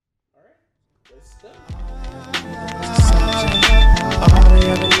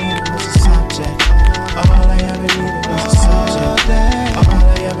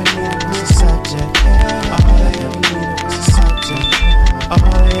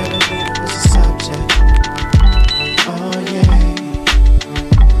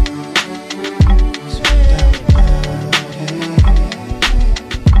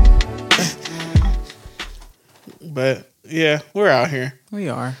But yeah, we're out here. We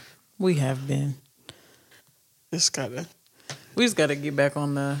are. We have been. We just gotta get back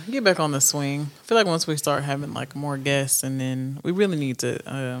on the swing. I feel like once we start having like more guests, and then we really need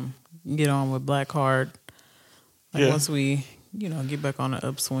to get on with Black Card. Once we get back on the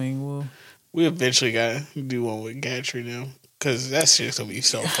upswing, we eventually gotta do one with Gatry now, because that shit's gonna be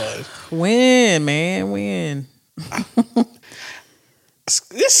so fun. Win.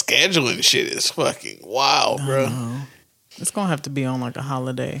 This scheduling shit is fucking wild, bro. It's gonna have to be on like a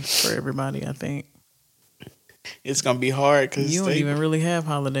holiday for everybody, I think. It's gonna be hard because you don't even really have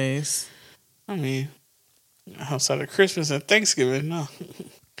holidays. I mean, outside of Christmas and Thanksgiving, no.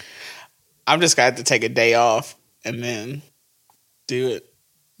 I'm just gonna have to take a day off and then do it.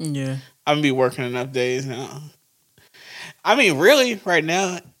 Yeah, I'm gonna be working enough days now. I mean, really, right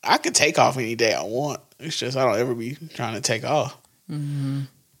now, I could take off any day I want. It's just I don't ever be trying to take off. Mm-hmm.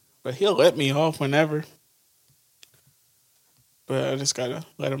 But he'll let me off whenever. But I just gotta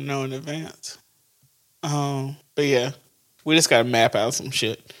let him know in advance. But yeah, we just gotta map out some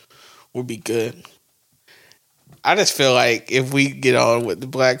shit. We'll be good. I just feel like if we get on with the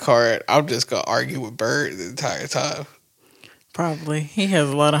Black Card, I'm just gonna argue with Bird the entire time. Probably. He has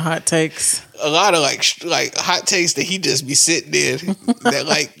a lot of hot takes. A lot of like hot takes that he just be sitting in that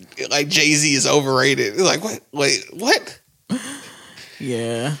like Jay-Z is overrated. Like what? Wait, what?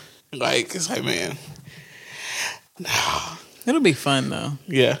 Yeah. Like it's like, man, no. It'll be fun though.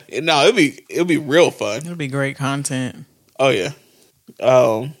 Yeah. No, it'll be real fun. It'll be great content. Oh yeah.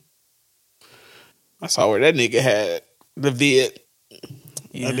 I saw where that nigga had the vid.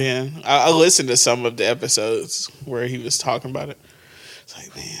 Yeah. And then I listened to some of the episodes where he was talking about it. It's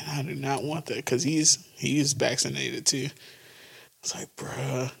like, man, I do not want that because he's vaccinated too. It's like,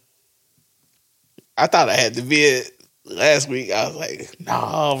 bruh. I thought I had the vid last week. I was like,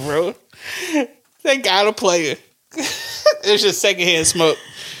 nah, bro. They gotta play it. It's just secondhand smoke.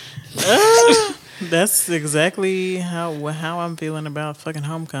 That's exactly how I'm feeling about fucking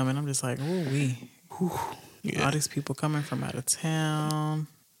homecoming. I'm just like, ooh, yeah. All these people coming from out of town,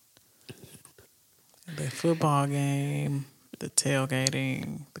 the football game, the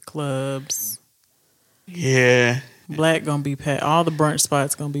tailgating, the clubs. Yeah. Black gonna be packed. All the brunch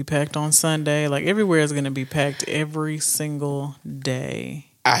spots gonna be packed on Sunday. Like everywhere is gonna be packed every single day.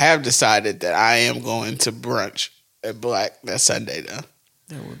 I have decided that I am going to brunch at Black that Sunday though.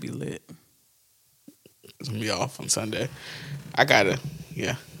 That would be lit. It's gonna be off on Sunday. I'm gonna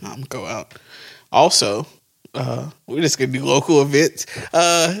go out. Also, we're just gonna do local events.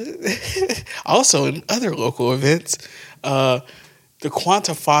 Also, in other local events, the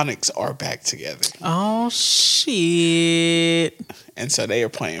Quantaphonics are back together. Oh shit! And so they are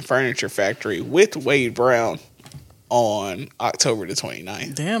playing Furniture Factory with Wade Brown on October the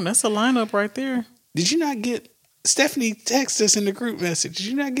 29th. Damn, that's a lineup right there. Did you not get? Stephanie texted us in the group message. Did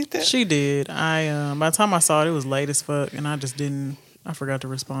you not get that? She did. I by the time I saw it was late as fuck, and I forgot to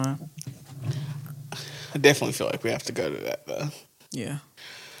respond. I definitely feel like we have to go to that though. Yeah,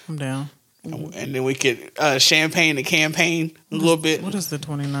 I'm down. And then we could champagne the campaign a little bit. What is the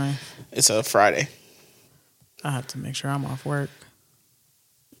 29th? It's a Friday. I have to make sure I'm off work.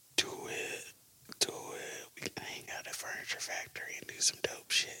 Do it. We can hang out at Furniture Factory and do some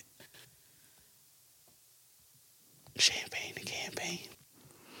dope shit. Champagne the campaign.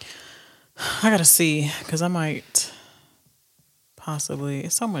 I gotta see, because I might possibly.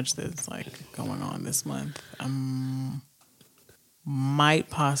 It's so much that's like going on this month.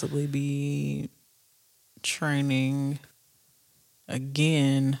 Might possibly be training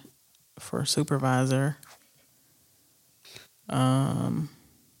again for supervisor.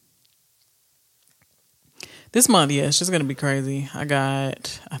 This month, yeah, it's just gonna be crazy. I gotta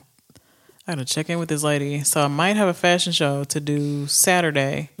check in with this lady. So I might have a fashion show to do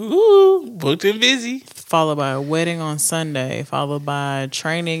Saturday. Ooh, booked and busy. Followed by a wedding on Sunday. Followed by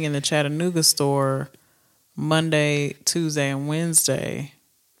training in the Chattanooga store Monday, Tuesday, and Wednesday.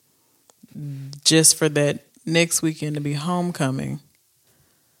 Just for that next weekend to be homecoming.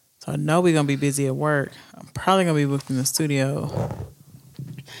 So I know we're going to be busy at work. I'm probably going to be booked in the studio.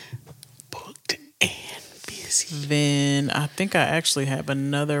 Booked and busy. Then I think I actually have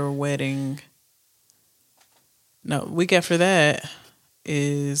another wedding. No, week after that,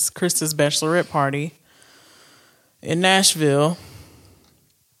 is Krista's bachelorette party in Nashville.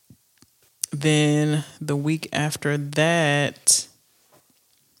 Then the week after that,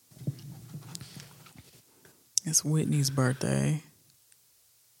 it's Whitney's birthday.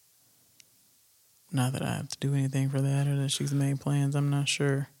 Not that I have to do anything for that or that she's made plans, I'm not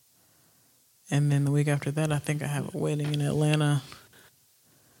sure. And then the week after that, I think I have a wedding in Atlanta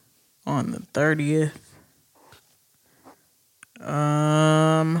on the 30th.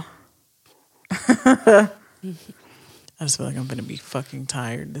 I just feel like I'm gonna be fucking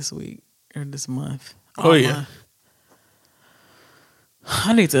tired this week or this month. Oh yeah.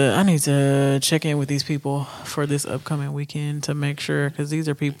 I need to check in with these people for this upcoming weekend to make sure, because these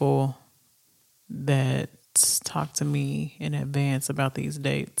are people that talk to me in advance about these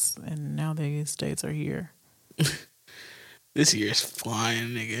dates, and now these dates are here. This year's flying,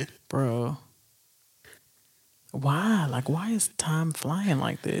 nigga. Bro. Why? Like, why is time flying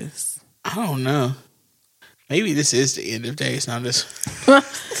like this? I don't know. Maybe this is the end of days, not this.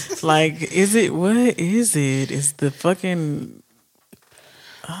 Like, is it? What is it? Is the fucking...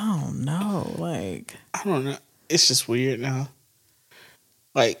 I don't know. Like, I don't know. It's just weird now.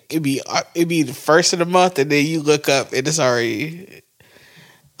 Like, it'd be the first of the month, and then you look up, and it's already...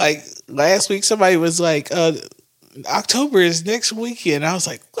 Like, last week, somebody was like, October is next weekend. I was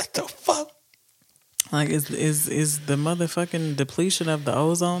like, what the fuck? Like, is the motherfucking depletion of the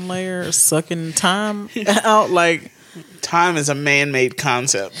ozone layer sucking time out? Like, time is a man-made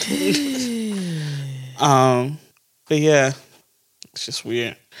concept. But yeah, it's just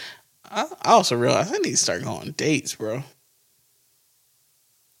weird. I also realized I need to start going on dates, bro.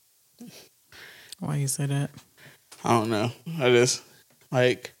 Why you say that? I don't know. I just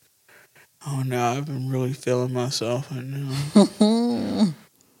like, oh no, I've been really feeling myself. I know.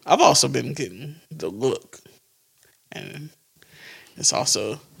 I've also been getting the look, and it's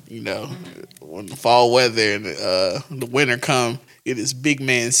also, you know, when the fall weather and the winter come, it is big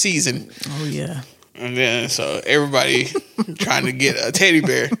man season. Oh yeah. And then so everybody trying to get a teddy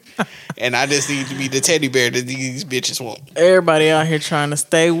bear, and I just need to be the teddy bear that these bitches want. Everybody out here trying to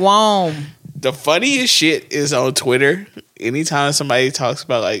stay warm. The funniest shit is on Twitter. Anytime somebody talks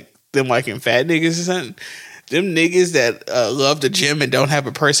about like them liking fat niggas or something, them niggas that love the gym and don't have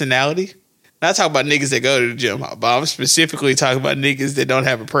a personality. Not talking about niggas that go to the gym, but I'm specifically talking about niggas that don't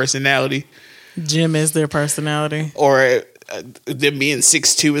have a personality. Gym is their personality. Or them being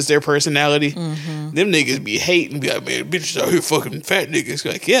 6'2" is their personality. Mm-hmm. Them niggas be hating, be like, man, bitches out here fucking fat niggas.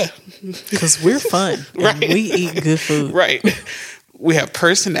 Like, yeah. Because we're fun. Right. We eat good food. Right. We have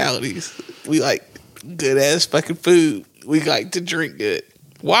personalities. We like good ass fucking food. We like to drink good.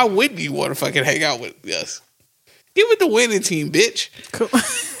 Why wouldn't you want to fucking hang out with us? Give it the winning team, bitch. Cool.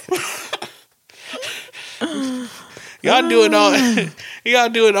 Y'all doing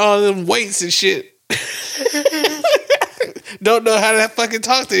all them weights and shit. Don't know how to fucking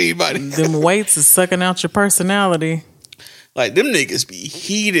talk to anybody. Them weights is sucking out your personality. Like, them niggas be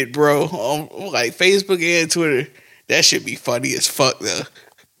heated, bro. On like Facebook and Twitter. That shit be funny as fuck, though.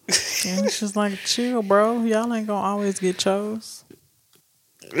 And it's just like, chill, bro. Y'all ain't gonna always get chose.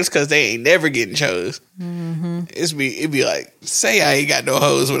 It's because they ain't never getting chose. Mm-hmm. It be like, say I ain't got no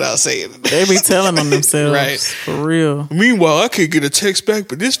hoes without saying it. They be telling on themselves. Right. For real. Meanwhile, I can't get a text back,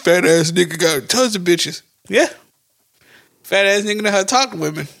 but this fat ass nigga got tons of bitches. Yeah. Fat ass nigga know how to talk to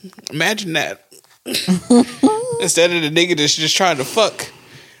women. Imagine that. Instead of the nigga that's just trying to fuck.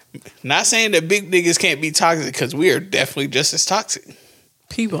 Not saying that big niggas can't be toxic, because we are definitely just as toxic.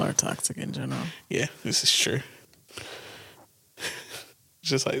 People are toxic in general. Yeah, this is true.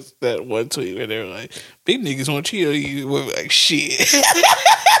 Just like that one tweet where they were like, big niggas want to cheat on you. We're like, shit.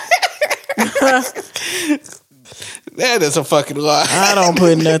 That is a fucking lie. I don't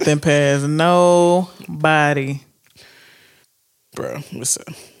put nothing past nobody. Bro, listen.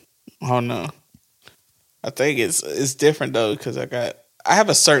 Oh no. I think it's different though, because I have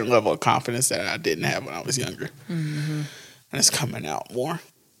a certain level of confidence that I didn't have when I was younger. Mm-hmm. And it's coming out more.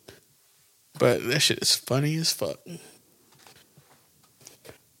 But that shit is funny as fuck.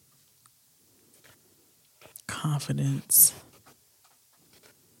 Confidence.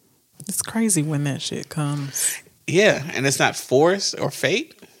 It's crazy when that shit comes. Yeah, and it's not forced or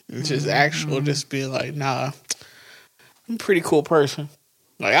fake. It's just actual, just being like, nah, I'm a pretty cool person.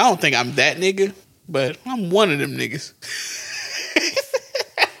 Like, I don't think I'm that nigga, but I'm one of them niggas.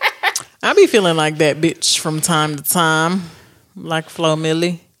 I be feeling like that bitch from time to time. Like Flo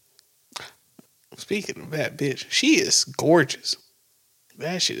Millie. Speaking of that bitch, she is gorgeous.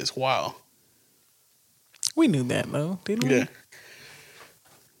 That shit is wild. We knew that though, didn't we? Yeah.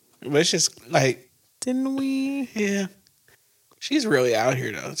 But it's just like... Didn't we? Yeah. She's really out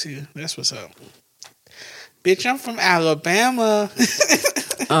here though too. That's what's up. Bitch, I'm from Alabama.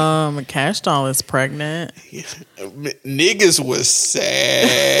 Kash Doll is pregnant. Yeah. Niggas was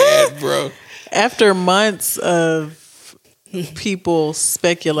sad, bro. After months of people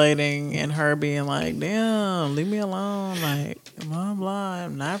speculating and her being like, damn, leave me alone, like, blah, blah,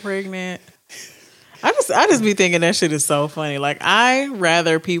 I'm not pregnant. I just be thinking that shit is so funny. Like, I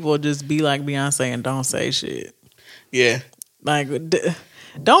rather people just be like Beyonce and don't say shit. Yeah. Like,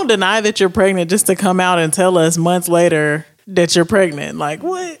 don't deny that you're pregnant just to come out and tell us months later that you're pregnant. Like,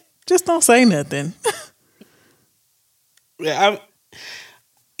 what? Just don't say nothing. I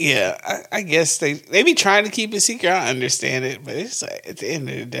guess they be trying to keep it secret. I understand it, but it's like at the end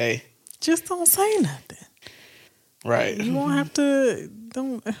of the day, just don't say nothing. Right? You won't have to. I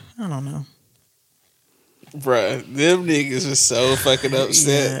don't know, bruh. Them niggas was so fucking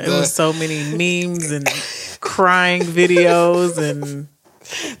upset. Yeah, it was so many memes and crying videos, and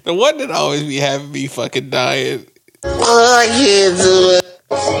the one that always be having me fucking dying. I can't do it.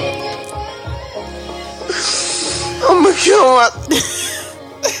 I'm gonna kill my.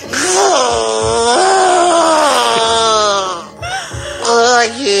 I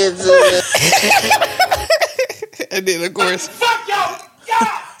can't do it. And then of course, fuck y'all!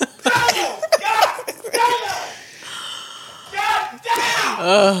 God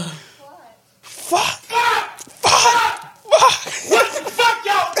damn! fuck. What the fuck,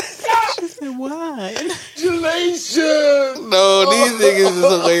 y'all? she said, "Why?" Congratulations! No, these niggas is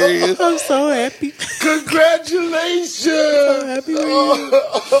hilarious. I'm so happy. Congratulations! So happy with you.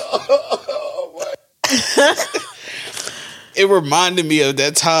 It reminded me of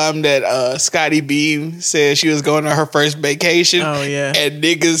that time that Scotty Beam said she was going on her first vacation. Oh, yeah. And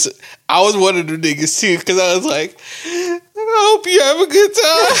niggas, I was one of them niggas too, because I was like, I hope you have a good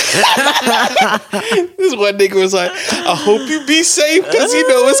time. This one nigga was like, I hope you be safe, because you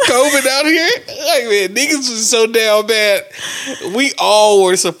know it's COVID out here. Like, man, niggas was so down bad. We all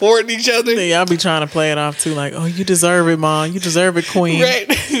were supporting each other. Yeah, y'all be trying to play it off too, like, oh, you deserve it, mom. You deserve it, queen. Right?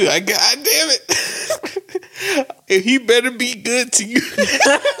 Like, God damn it. And he better be good to you.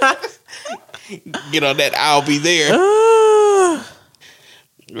 Get on that, I'll be there.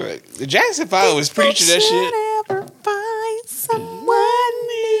 Right. The Jackson 5 was preaching that shit. Ever find someone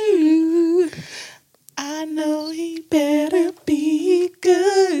new, I know he better be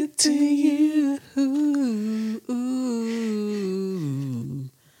good to you.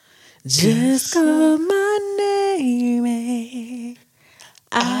 just call my name and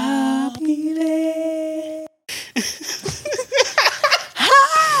I'll be there.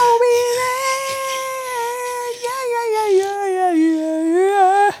 I'll be there.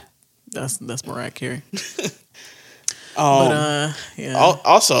 Yeah. That's Mariah Carey. But yeah.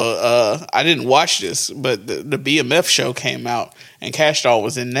 Also, I didn't watch this, but the BMF show came out, and Kash Doll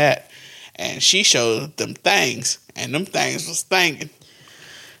was in that, and she showed them things, and them things was thangin'.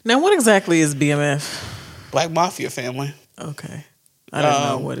 Now, what exactly is BMF? Black Mafia Family. Okay, I don't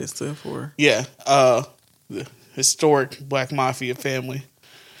know what it stood for. Yeah, the historic Black Mafia Family,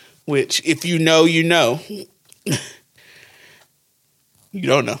 which if you know, you know. You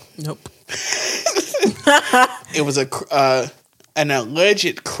don't know. Nope. It was an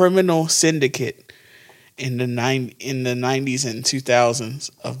alleged criminal syndicate in the 90s and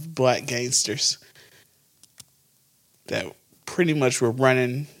 2000s of black gangsters that pretty much were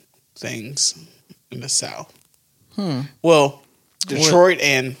running things in the South. Well, Detroit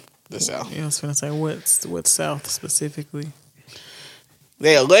and the South. Yeah, I was going to say what South specifically.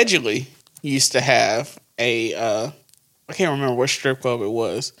 They allegedly used to have I can't remember what strip club it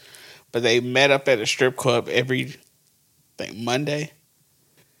was, but they met up at a strip club every Monday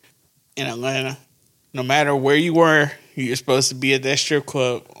in Atlanta. No matter where you were, you were supposed to be at that strip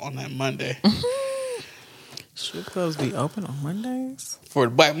club on that Monday. Strip clubs be open on Mondays? For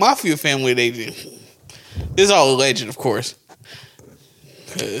the Black Mafia Family, they did. This is all alleged, of course.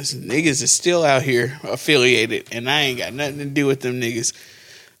 Because niggas is still out here affiliated, and I ain't got nothing to do with them niggas.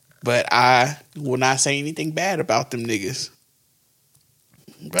 But I will not say anything bad about them niggas.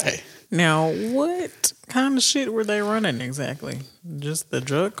 Right. Now, what kind of shit were they running exactly? Just the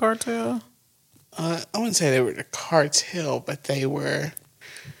drug cartel? I wouldn't say they were the cartel, but they were...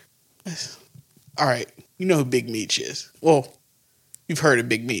 All right. You know who Big Meech is. Well, you've heard of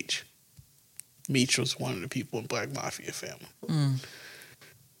Big Meech. Meech was one of the people in Black Mafia Family.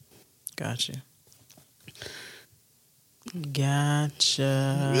 Gotcha.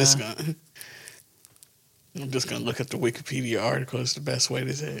 I'm just going to look at the Wikipedia article. It's the best way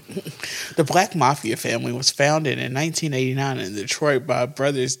to say it. The Black Mafia Family was founded in 1989 in Detroit by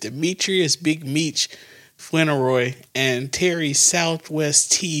brothers Demetrius Big Meech Flannery and Terry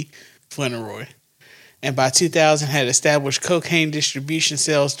Southwest T. Flannery. And by 2000 had established cocaine distribution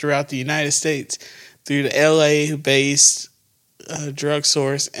sales throughout the United States through the LA-based drug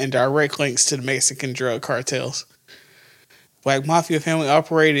source and direct links to the Mexican drug cartels. Black Mafia Family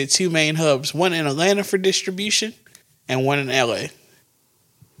operated 2 main hubs, one in Atlanta for distribution and one in LA.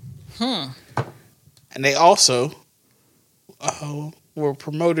 And they also were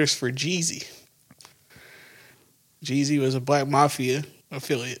promoters for Jeezy. Jeezy was a Black Mafia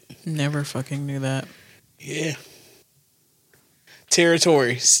affiliate. Never fucking knew that. Yeah.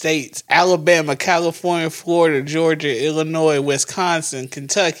 Territory, states, Alabama, California, Florida, Georgia, Illinois, Wisconsin,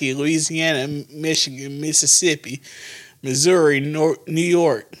 Kentucky, Louisiana, Michigan, Mississippi, Missouri, New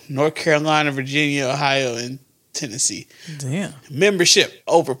York, North Carolina, Virginia, Ohio, and Tennessee. Damn. Membership,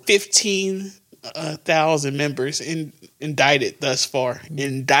 over 15,000 members indicted thus far.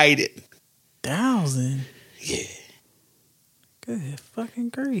 Indicted. 1,000? Yeah. Good fucking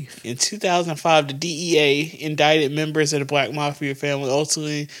grief. In 2005, the DEA indicted members of the Black Mafia Family,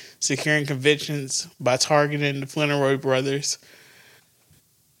 ultimately securing convictions by targeting the Flannery brothers.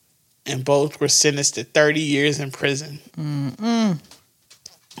 And both were sentenced to 30 years in prison.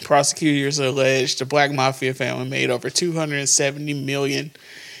 Prosecutors alleged the Black Mafia Family made over $270 million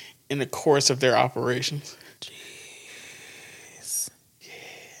in the course of their operations. Jeez. Yeah.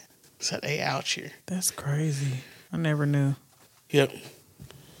 So they out here. That's crazy. I never knew. Yep.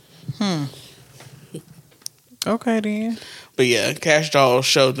 Okay then. But yeah, Kash Doll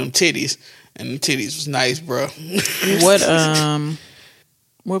showed them titties, and the titties was nice, bro.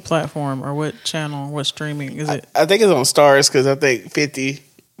 What platform or what channel, what streaming is it? I think it's on Stars because I think 50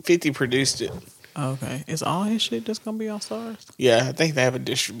 produced it. Okay. Is all his shit just gonna be on Stars? Yeah, I think they have a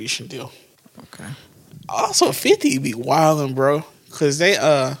distribution deal. Okay. Also, 50 be wildin', bro, because they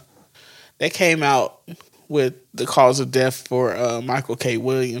came out with the cause of death for Michael K.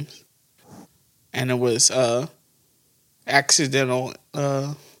 Williams, and it was accidental.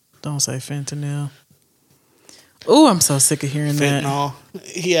 Don't say fentanyl. Ooh, I'm so sick of hearing fentanyl.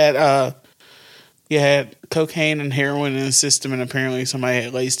 that. He had cocaine and heroin in the system, and apparently somebody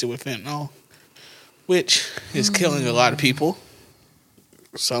had laced it with fentanyl, which is killing a lot of people,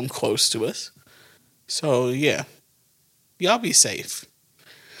 some close to us. So yeah, y'all be safe.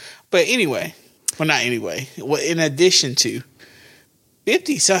 But anyway. Well, not anyway. Well, in addition to,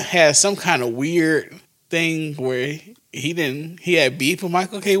 50 has some kind of weird thing where he had beef with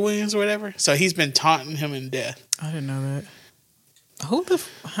Michael K. Williams or whatever. So he's been taunting him in death. I didn't know that.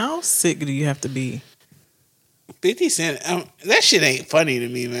 How sick do you have to be? 50 Cent, that shit ain't funny to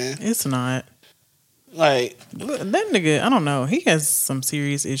me, man. It's not. Like, that nigga, I don't know. He has some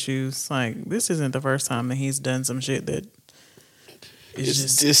serious issues. Like, this isn't the first time that he's done some shit that is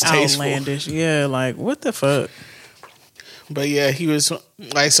just distasteful. Outlandish. Yeah, like, what the fuck? But yeah, he was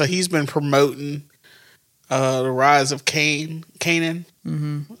like, so he's been promoting the rise of Canaan,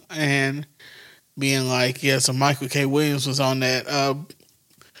 and being like, yeah, so Michael K. Williams was on that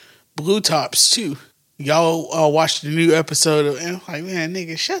Blue Tops too. Y'all watched the new episode of, and I'm like, man,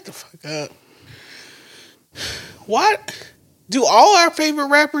 nigga, shut the fuck up. What? Do all our favorite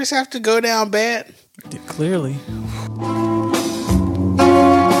rappers have to go down bad? Clearly.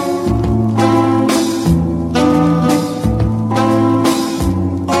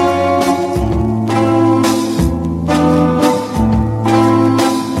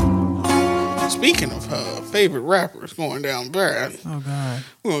 Speaking of favorite rappers going down bad, oh god,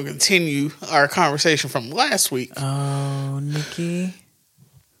 we're gonna continue our conversation from last week. Oh, Nicki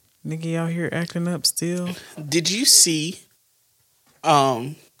out here acting up still. Did you see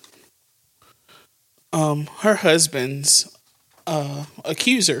her husband's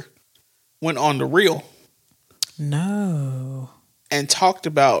accuser went on The Real? No. And talked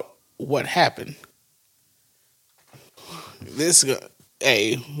about what happened. We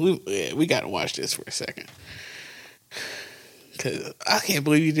gotta watch this for a second, cause I can't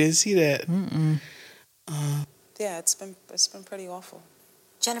believe you didn't see that. Yeah, it's been pretty awful.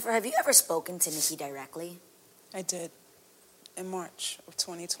 Jennifer, have you ever spoken to Nicki directly? I did in March of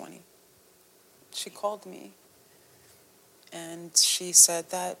 2020. She called me and she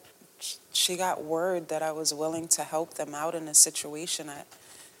said that she got word that I was willing to help them out in a situation.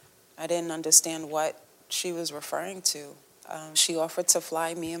 I didn't understand what she was referring to. She offered to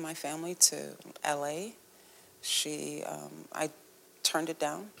fly me and my family to LA. I turned it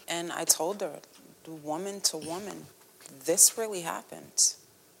down, and I told her, woman to woman, this really happened.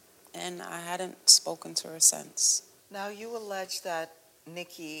 And I hadn't spoken to her since. Now, you allege that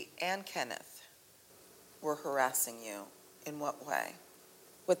Nicki and Kenneth were harassing you. In what way?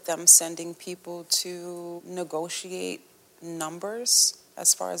 with them sending people to negotiate numbers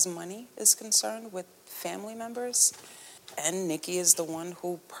as far as money is concerned with family members. And Nicki is the one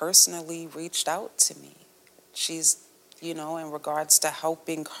who personally reached out to me. She's, in regards to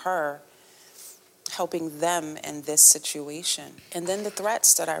helping them in this situation. And then the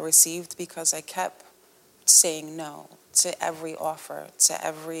threats that I received because I kept saying no to every offer, to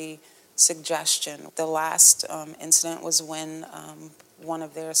every suggestion. The last incident was when one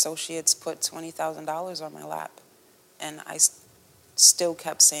of their associates put $20,000 on my lap, and I still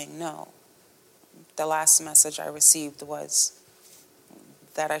kept saying no. The last message I received was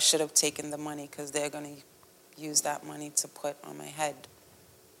that I should have taken the money because they're going to use that money to put on my head.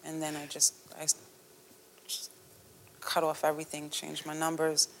 And then I just cut off everything, changed my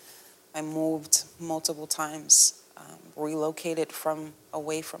numbers. I moved multiple times, relocated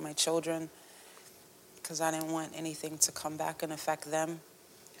away from my children because I didn't want anything to come back and affect them.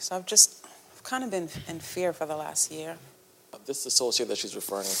 So I've kind of been in fear for the last year. This associate that she's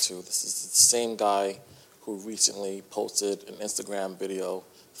referring to, this is the same guy who recently posted an Instagram video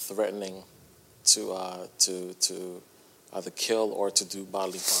threatening to either kill or to do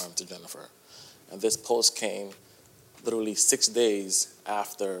bodily harm to Jennifer. And this post came literally 6 days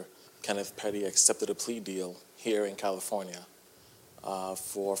after Kenneth Petty accepted a plea deal here in California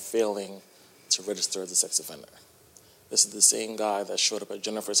for failing to register as a sex offender. This is the same guy that showed up at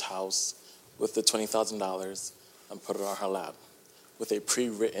Jennifer's house with the $20,000 and put it on her lap with a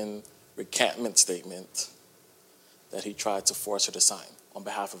pre-written recantment statement that he tried to force her to sign on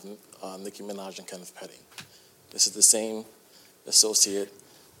behalf of Nicki Minaj and Kenneth Petty. This is the same associate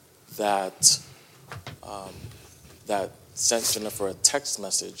that sent Jennifer a text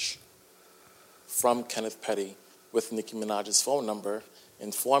message from Kenneth Petty with Nicki Minaj's phone number,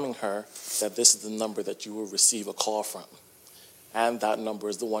 informing her that this is the number that you will receive a call from. And that number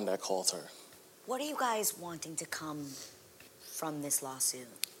is the one that called her. What are you guys wanting to come from this lawsuit?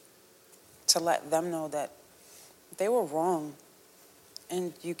 To let them know that they were wrong.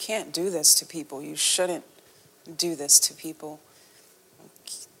 And you can't do this to people. You shouldn't do this to people.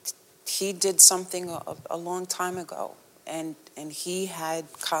 He did something a long time ago. And he had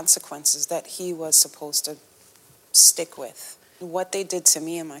consequences that he was supposed to stick with. What they did to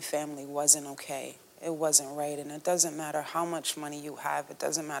me and my family wasn't okay. It wasn't right. And it doesn't matter how much money you have. It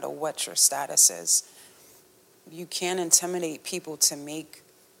doesn't matter what your status is. You can't intimidate people to make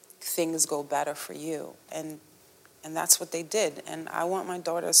things go better for you. And that's what they did. And I want my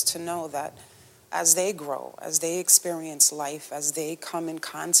daughters to know that as they grow, as they experience life, as they come in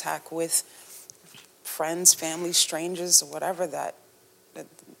contact with friends, family, strangers, or whatever, that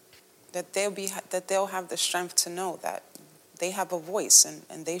they'll have the strength to know that they have a voice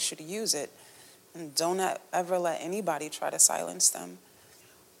and they should use it. And don't ever let anybody try to silence them.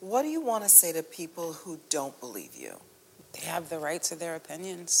 What do you want to say to people who don't believe you? They have the right to their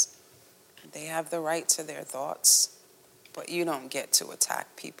opinions. They have the right to their thoughts. But you don't get to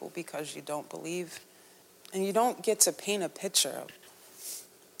attack people because you don't believe. And you don't get to paint a picture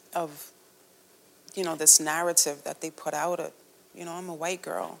of this narrative that they put out. I'm a white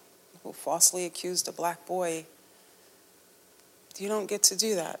girl who falsely accused a black boy. You don't get to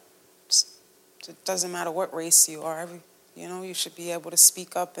do that. It doesn't matter what race you are. You should be able to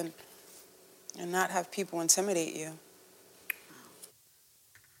speak up and not have people intimidate you.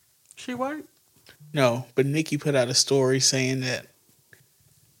 She white? No, but Nicki put out a story saying that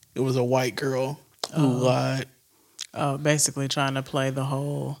it was a white girl who lied. Oh, basically trying to play the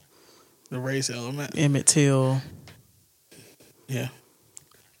whole The race element. Emmett Till. Yeah.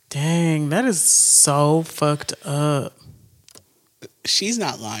 Dang, that is so fucked up. She's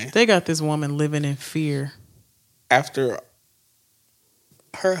not lying. They got this woman living in fear. After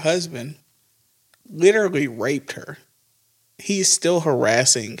her husband literally raped her, he's still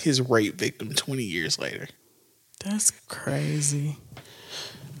harassing his rape victim 20 years later. That's crazy.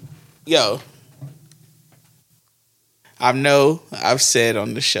 Yo, I've said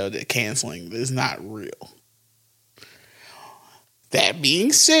on the show that canceling is not real. That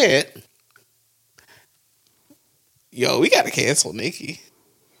being said, we got to cancel Nicki.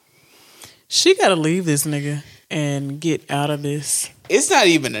 She got to leave this nigga and get out of this. It's not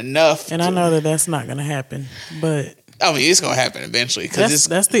even enough. And I know that that's not going to happen, but I mean, it's going to happen eventually.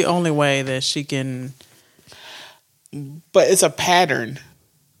 That's the only way that she can. But it's a pattern.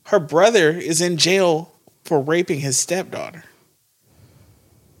 Her brother is in jail for raping his stepdaughter.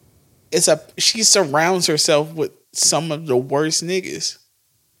 She surrounds herself with some of the worst niggas.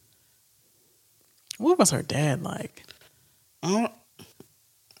 What was her dad like?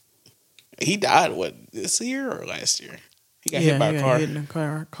 He died, this year or last year? He got hit by a car. Hit in a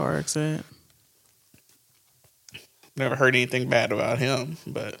car accident. Never heard anything bad about him,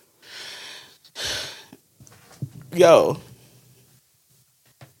 but yo,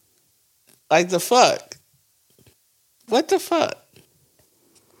 like the fuck, what the fuck?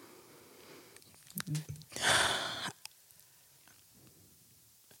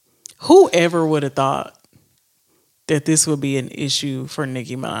 Whoever would have thought that this would be an issue for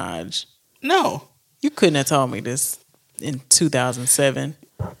Nicki Minaj? No, You couldn't have told me this in 2007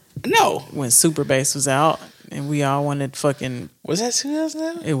 no. when Super Bass was out and we all wanted fucking... Was that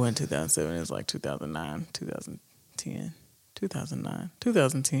 2007? It wasn't 2007. It was like 2009, 2010, 2009,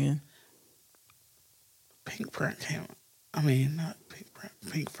 2010. Pink Print came out. I mean, not Pink Print.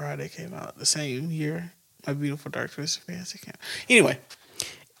 Pink Friday came out the same year. My Beautiful Dark Twisted Fantasy came out. Anyway.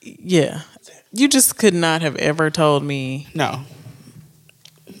 Yeah. You just could not have ever told me... No.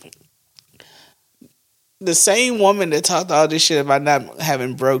 The same woman that talked all this shit about not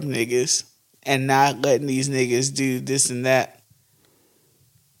having broke niggas and not letting these niggas do this and that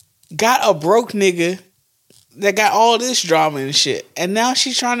got a broke nigga that got all this drama and shit. And now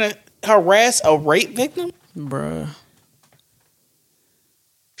she's trying to harass a rape victim? Bruh.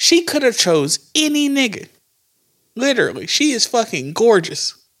 She could have chose any nigga. Literally. She is fucking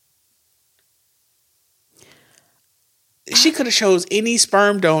gorgeous. She could have chose any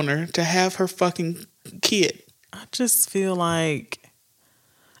sperm donor to have her fucking kid. I just feel like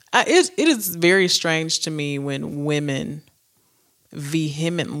it is very strange to me when women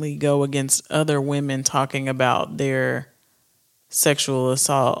vehemently go against other women talking about their sexual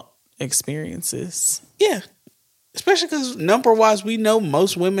assault experiences. Yeah. Especially because number-wise, we know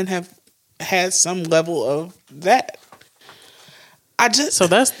most women have had some level of that. So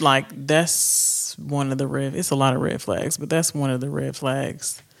that's one of the red... It's a lot of red flags, but that's one of the red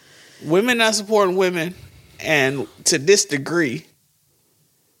flags. Women not supporting women, and to this degree,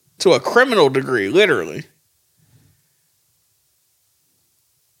 to a criminal degree, literally.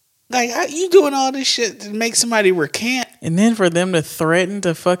 Like, how you doing all this shit to make somebody recant? And then for them to threaten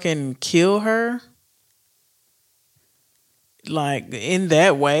to fucking kill her, like, in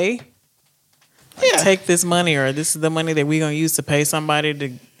that way, like, take this money, or this is the money that we're going to use to pay somebody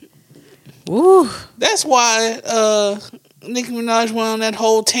to... Woo. That's why Nicki Minaj went on that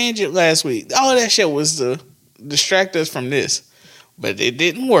whole tangent last week. All that shit was to distract us from this. But it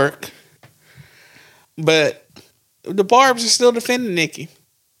didn't work. But the Barbs are still defending Nicki.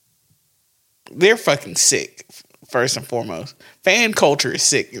 They're fucking sick, first and foremost. Fan culture is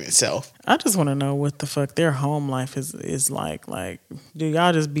sick in itself. I just want to know what the fuck their home life is like. Like, do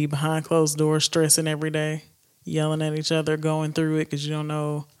y'all just be behind closed doors stressing every day? Yelling at each other, going through it because you don't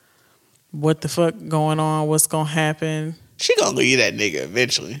know what the fuck going on, what's gonna happen? She gonna leave that nigga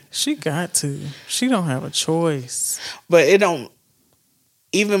eventually. She got to. She don't have a choice. But it don't...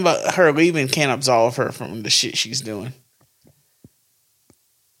 Even her leaving can't absolve her from the shit she's doing.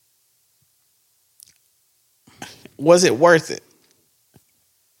 Was it worth it?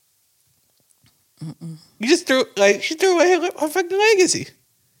 You just threw... Like, she threw away her fucking legacy.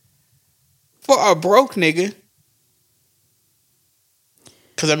 For a broke nigga.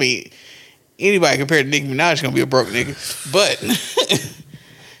 Because, I mean... Anybody compared to Nicki Minaj is gonna be a broke nigga. But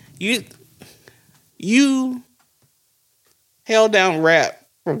you held down rap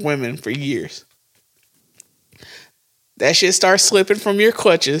for women for years. That shit starts slipping from your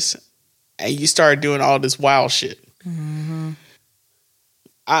clutches and you start doing all this wild shit. Mm-hmm.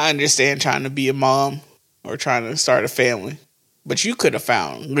 I understand trying to be a mom or trying to start a family, but you could have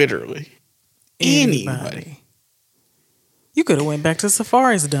found literally anybody. You could have went back to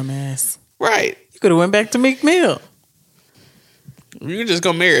Safari's dumbass. Right. You could have went back to Meek Mill. You're just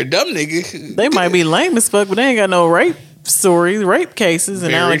gonna marry a dumb nigga. They might be lame as fuck, but they ain't got no rape stories, rape cases and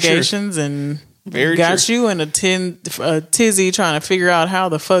Very allegations, true. and Very got true. you in a tizzy trying to figure out how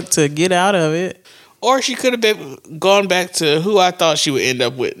the fuck to get out of it. Or she could have gone back to who I thought she would end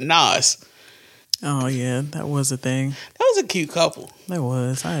up with, Nas. Oh yeah, that was a thing. That was a cute couple. That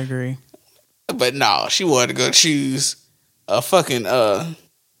was. I agree. But no, she wanted to go choose a fucking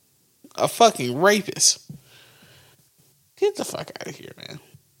rapist. Get the fuck out of here, man.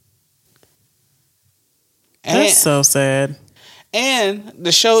 That's so sad. And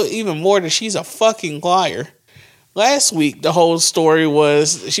to show even more that she's a fucking liar. Last week, the whole story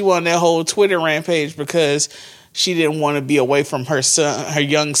was she went on that whole Twitter rampage because she didn't want to be away from her son, her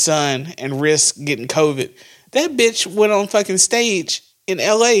young son, and risk getting COVID. That bitch went on fucking stage in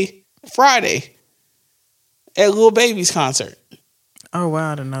LA Friday at Lil Baby's concert. Oh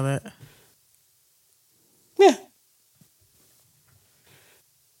wow, I didn't know that. Yeah.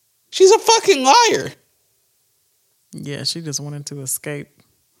 She's a fucking liar. Yeah, she just wanted to escape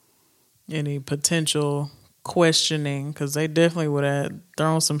any potential questioning because they definitely would have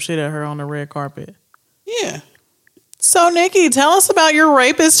thrown some shit at her on the red carpet. Yeah. So, Nicki, tell us about your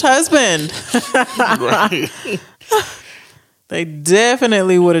rapist husband. Right. They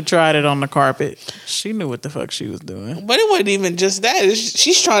definitely would have tried it on the carpet. She knew what the fuck she was doing. But it wasn't even just that.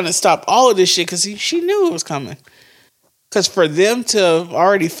 She's trying to stop all of this shit because she knew it was coming. Because for them to have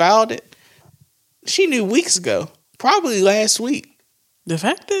already filed it, she knew weeks ago. Probably last week. The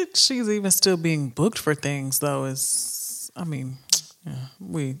fact that she's even still being booked for things, though, is, I mean, yeah,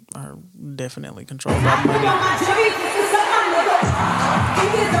 we are definitely controlled by money.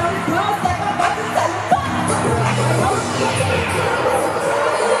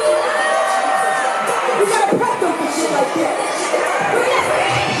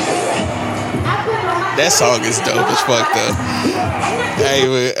 That song is dope as fuck, though.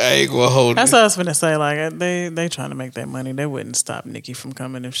 I ain't gonna hold That's it. what I was gonna say. Like they trying to make that money. They wouldn't stop Nicki from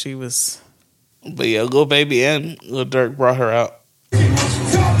coming if she was. But yeah, Lil Baby and Lil Durk brought her out.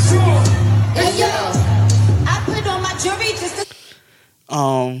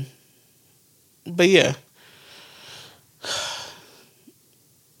 But yeah,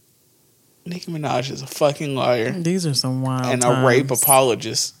 Nicki Minaj is a fucking liar These are some wild and times. a rape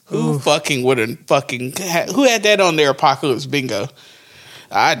apologist. Who fucking would have who had that on their apocalypse bingo?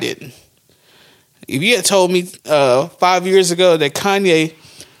 I didn't. If you had told me 5 years ago that Kanye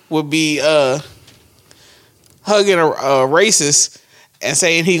would be hugging a racist and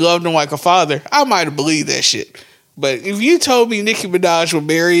saying he loved him like a father, I might have believed that shit. But if you told me Nicki Minaj would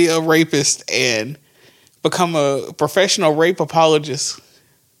marry a rapist and become a professional rape apologist,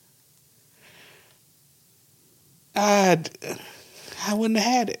 I wouldn't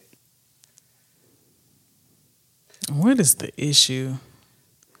have had it. What is the issue?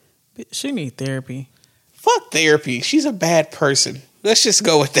 She need therapy. Fuck therapy. She's a bad person. Let's just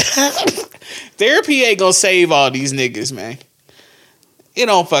go with that. Therapy ain't gonna save all these niggas, man. It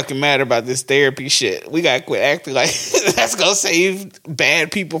don't fucking matter about this therapy shit. We gotta quit acting like that's gonna save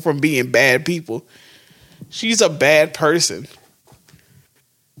bad people from being bad people. She's a bad person.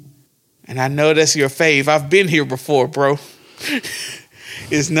 And I know that's your fave. I've been here before, bro.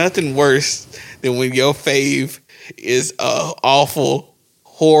 It's nothing worse than when your fave is a awful,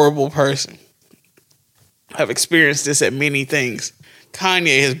 horrible person. I've experienced this at many things.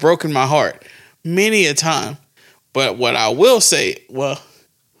 Kanye has broken my heart many a time. But what I will say, well...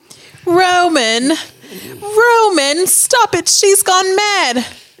 Roman, stop it. She's gone mad.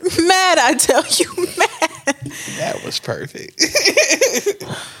 Mad, I tell you, mad. That was perfect.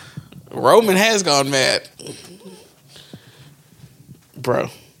 Roman has gone mad. Bro,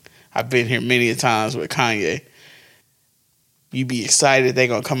 I've been here many a times with Kanye. You be excited they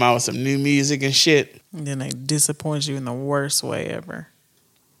gonna come out with some new music and shit. And then they disappoint you in the worst way ever.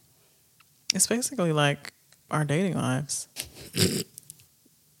 It's basically like our dating lives.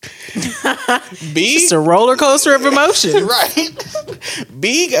 It's a roller coaster of emotions. Right.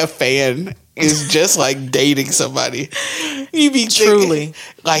 Being a fan is just like dating somebody. You be Truly.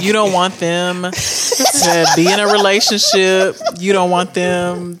 like You don't want them to be in a relationship. You don't want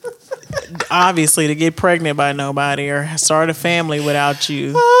them, obviously, to get pregnant by nobody or start a family without you.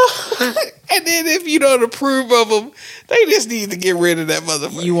 And then if you don't approve of them, they just need to get rid of that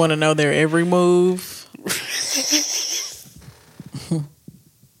motherfucker. You want to know their every move.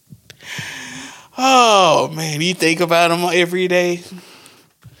 Oh man, you think about them every day.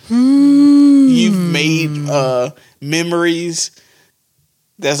 You've made memories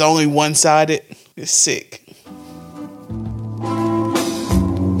that's only one-sided. It's sick.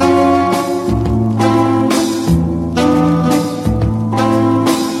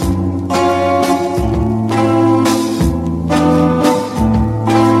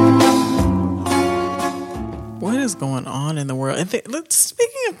 What is going on in the world? And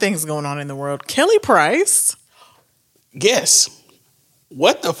speaking of things going on in the world, Kelly Price. Yes.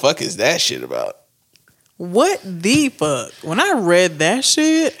 What the fuck is that shit about? What the fuck? When I read that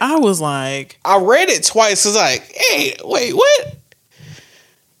shit, I was like... I read it twice. It's like, hey, wait, what?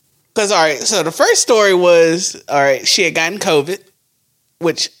 Because, all right, so the first story was, all right, she had gotten COVID,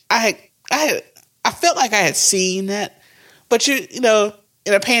 which I felt like I had seen that. But, you know,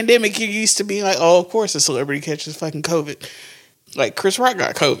 in a pandemic, you're used to being like, oh, of course a celebrity catches fucking COVID. Like, Chris Rock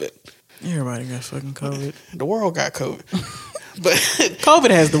got COVID. Everybody got fucking COVID. The world got COVID. But COVID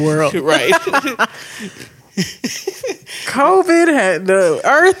has the world. Right. COVID had the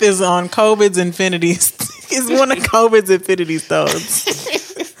earth is on COVID's infinity. It's one of COVID's infinity stones.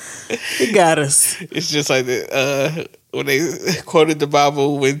 It got us. It's just like when they quoted the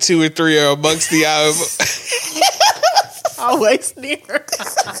Bible, when 2 or 3 are amongst the island. Always near.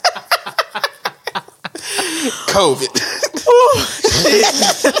 COVID.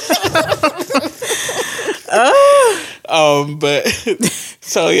 But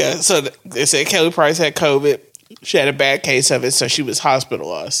so they said Kelly Price had COVID. She had a bad case of it, so she was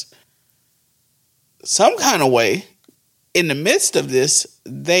hospitalized. Some kind of way, in the midst of this,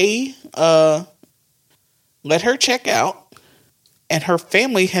 they let her check out, and her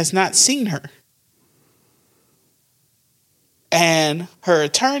family has not seen her. And her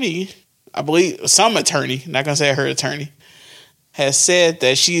attorney, I believe some attorney, not gonna say her attorney, has said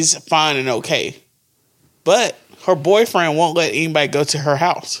that she's fine and okay. But her boyfriend won't let anybody go to her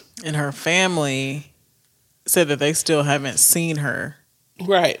house. And her family said that they still haven't seen her.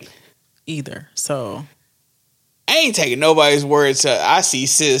 Right. Either. So I ain't taking nobody's words. I see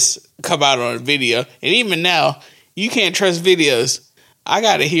sis come out on a video. And even now, you can't trust videos. I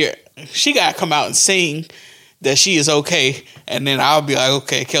gotta hear she gotta come out and sing that she is okay, and then I'll be like,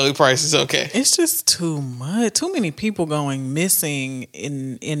 okay, Kelly Price is okay. It's just too much. Too many people going missing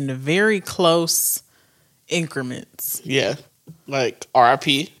in very close increments. Yeah. Like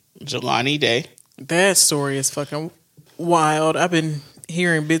R.I.P. Jelani Day. That story is fucking wild. I've been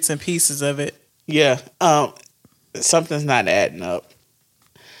hearing bits and pieces of it. Yeah. Something's not adding up.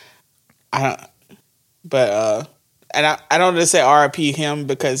 I don't just say R.I.P. him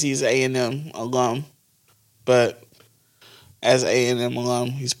because he's A&M alum. But as A&M alum,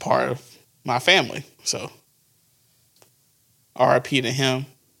 he's part of my family. So, R.I.P. to him.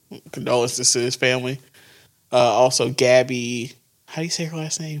 Condolences to his family. Also, Gabby. How do you say her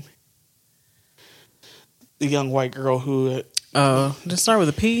last name? The young white girl who... just start with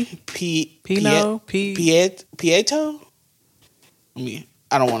a P? Pieto?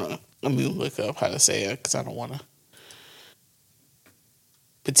 I don't want to... Let me look up how to say it because I don't want to...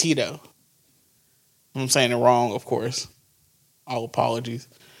 Petito. I'm saying it wrong, of course. All apologies.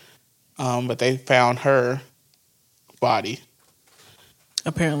 But they found her body.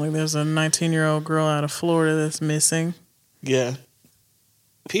 Apparently there's a 19-year-old girl out of Florida that's missing. Yeah.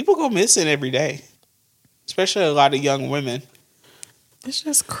 People go missing every day. Especially a lot of young women. It's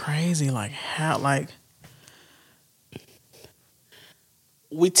just crazy. Like, how, like...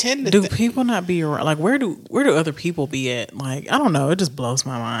 We tend to... Do people not be around? Like, where do other people be at? Like, I don't know. It just blows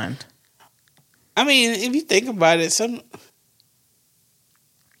my mind. I mean, if you think about it, I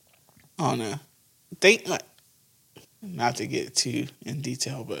don't know. Not to get too in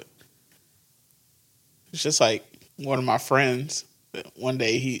detail, but it's just like one of my friends. One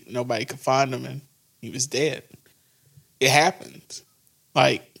day nobody could find him and he was dead. It happens.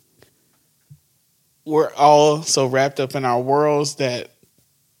 Like, we're all so wrapped up in our worlds that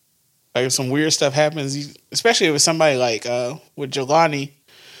like if some weird stuff happens, especially with somebody like with Jelani.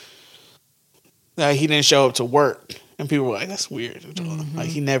 He didn't show up to work, and people were like, "That's weird." Mm-hmm. Like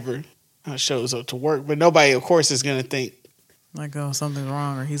he never shows up to work, but nobody, of course, is going to think like, "Oh, something's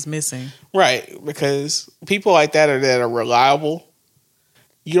wrong," or he's missing, right? Because people like that are reliable.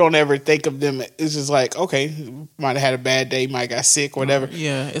 You don't ever think of them. It's just like, okay, might have had a bad day, might have got sick, whatever.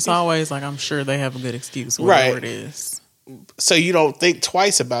 Yeah, it's always like I'm sure they have a good excuse, whatever right. it is. So you don't think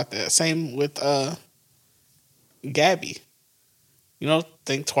twice about that. Same with Gabby. You don't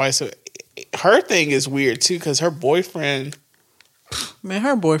think twice. Her thing is weird too because her boyfriend. Man,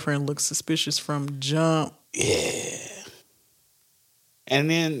 her boyfriend looks suspicious from jump. Yeah. And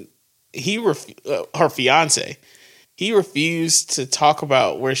then her fiance, he refused to talk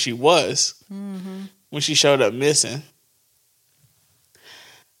about where she was when she showed up missing.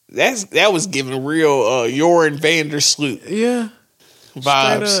 That was giving real Joran Vandersloot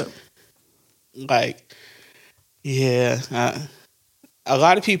vibes. Like, yeah. A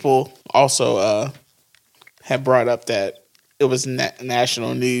lot of people also had brought up that it was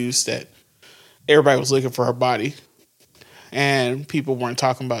national news that everybody was looking for her body. And people weren't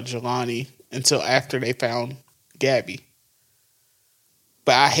talking about Jelani until after they found Gabby.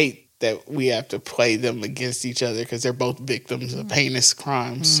 But I hate that we have to play them against each other because they're both victims of heinous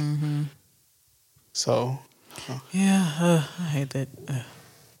crimes. Mm-hmm. So. Yeah, I hate that.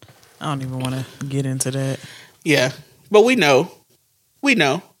 I don't even want to get into that. Yeah, but we know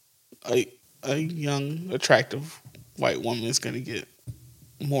a young, attractive white woman is going to get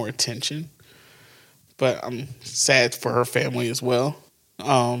more attention. But I'm sad for her family as well.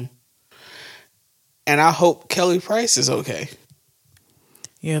 And I hope Kelly Price is okay.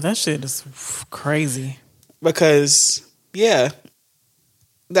 Yeah, that shit is crazy. Because, yeah.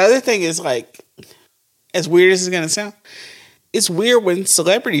 The other thing is, like, as weird as it's going to sound, it's weird when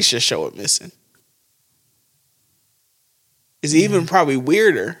celebrities just show up missing. It's even probably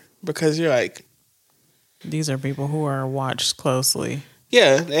weirder because you're like, These are people who are watched closely.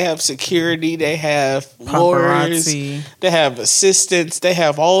 Yeah, they have security, they have lawyers, Paparazzi. they have assistants, they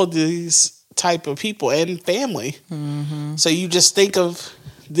have all these type of people and family. So you just think of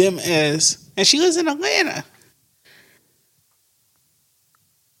them as, and she lives in Atlanta.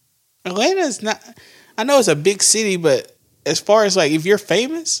 Atlanta is not, I know it's a big city, but as far as like if you're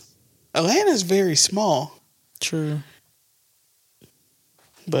famous, Atlanta is very small. True.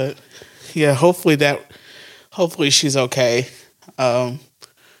 But yeah, hopefully she's okay.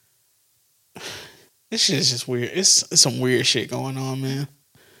 This shit is just weird. It's some weird shit going on, man.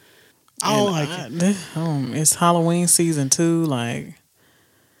 I don't like it. It's Halloween season 2. Like,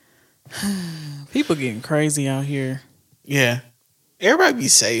 people getting crazy out here. Yeah. Everybody be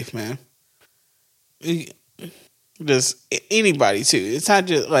safe, man. Just anybody, too. It's not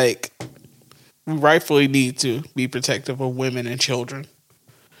just like, we rightfully need to be protective of women and children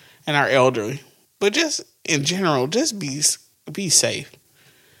and our elderly. But just in general, just be safe.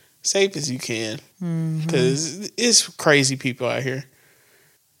 Safe as you can. Because it's crazy people out here.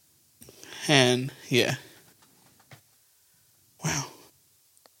 And, yeah. Wow.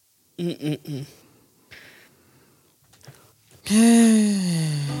 In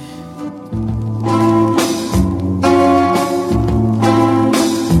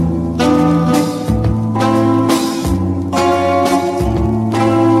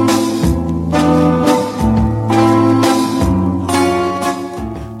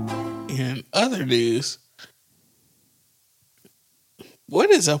other news, what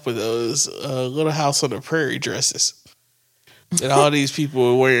is up with those Little House on the Prairie dresses that all these people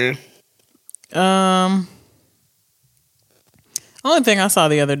are wearing? Only thing I saw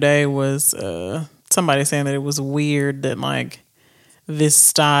the other day was somebody saying that it was weird that like this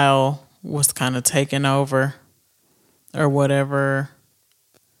style was kind of taken over or whatever.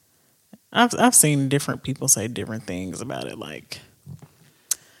 I've seen different people say different things about it, like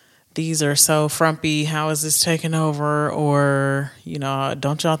these are so frumpy, how is this taking over? Or, you know,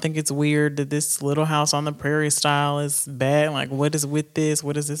 don't y'all think it's weird that this Little House on the Prairie style is bad? Like, what is with this?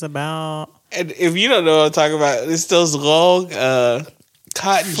 What is this about? And if you don't know what I'm talking about, it's those long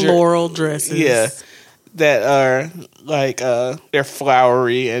cotton floral dresses. Yeah. That are like they're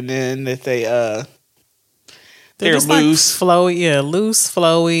flowery, and then that they're just loose. Like flowy, loose,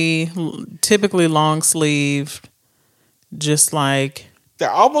 flowy, typically long sleeved, just like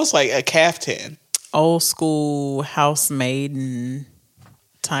they're almost like a caftan. Old school house maiden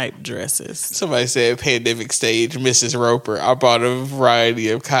type dresses. Somebody said pandemic stage, Mrs. Roper. I bought a variety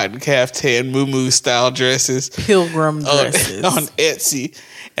of cotton caftan, muumuu style dresses. Pilgrim dresses. On Etsy.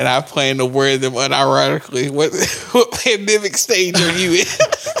 And I plan to wear them unironically. What pandemic stage are you in?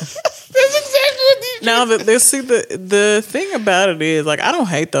 That's exactly what these now the thing about it is, like, I don't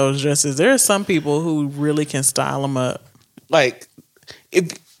hate those dresses. There are some people who really can style them up. Like,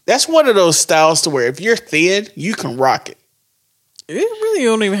 if that's one of those styles to where if you're thin, you can rock it. It really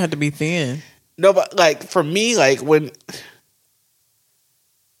don't even have to be thin. No, but like for me, like when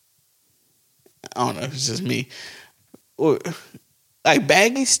I don't know if it's just me, like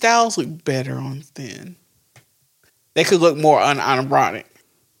baggy styles look better on thin. They could look more unironic.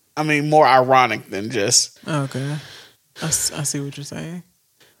 I mean, more ironic than just okay. I see what you're saying.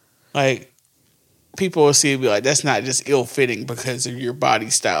 Like, people will see it and be like, that's not just ill fitting because of your body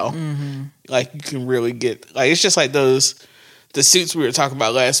style. Like, you can really get, like, it's just like the suits we were talking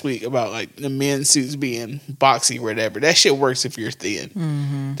about last week about like the men's suits being boxy or whatever. That shit works if you're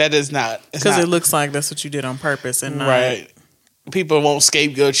thin. That does not, because it looks like that's what you did on purpose and not. Right. People won't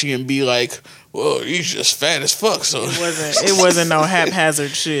scapegoat you and be like, well, you're just fat as fuck. So it wasn't no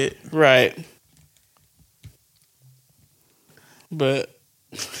haphazard shit. Right. But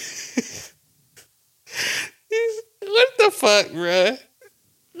what the fuck, bruh?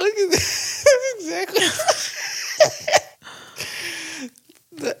 Look at this. Exactly.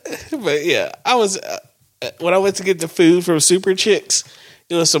 But yeah, I was when I went to get the food from Super Chicks,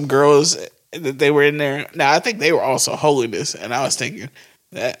 it was some girls that they were in there. Now I think they were also Holiness, and I was thinking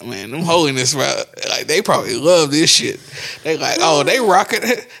that man, them Holiness, like they probably love this shit. They like, oh, they rocking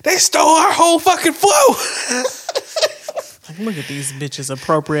it. They stole our whole fucking flow. Like, look at these bitches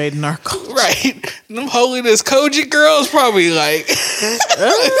appropriating our culture. Right. Them Holiness Koji girls probably like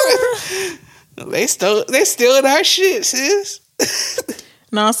they stealing our shit, sis.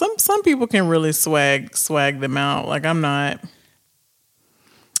 No, some people can really swag them out. Like, I'm not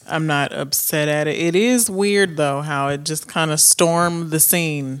upset at it. It is weird though how it just kind of stormed the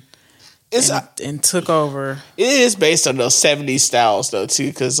scene and took over. It is based on those 70s styles though too,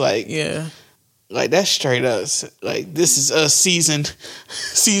 because like yeah, Like that's straight us. Like this is us season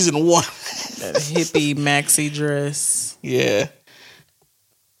 1. That hippie maxi dress. Yeah.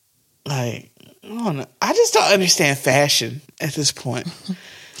 Like I don't know. I just don't understand fashion at this point.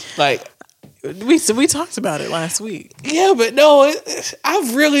 Like we talked about it last week. yeah, but no,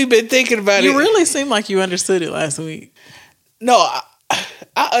 I've really been thinking about it. You really seemed like you understood it last week. No,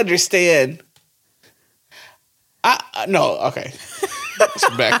 I understand. No, okay. Let's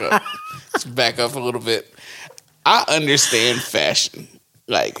back up. Let's back up a little bit. I understand fashion,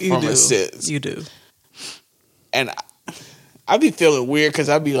 like from a sense. You do. And I be feeling weird because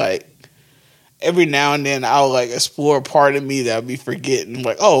I be like, every now and then I'll like explore a part of me that I'll be forgetting.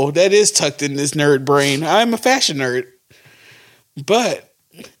 Like, oh, that is tucked in this nerd brain. I'm a fashion nerd. But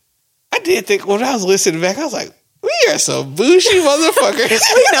I did think when I was listening back, I was like, we are some bougie motherfuckers.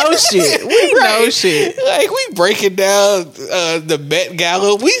 We know shit. We know shit. Like we breaking down the Met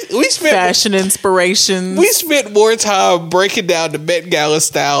Gala. We spent Fashion inspirations. We spent more time breaking down the Met Gala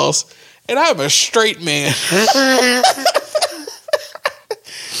styles, and I'm a straight man.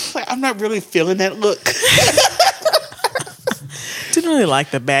 Like I'm not really feeling that look. Didn't really like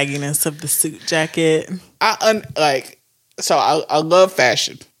the bagginess of the suit jacket. I love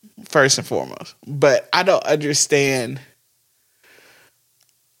fashion first and foremost, but I don't understand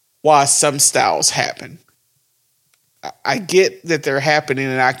why some styles happen. I get that they're happening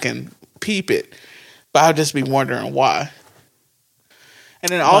and I can peep it, but I'll just be wondering why.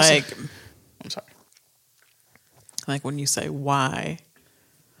 And then also, I'm sorry. Like when you say why,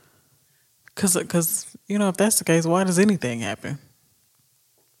 because if that's the case, why does anything happen?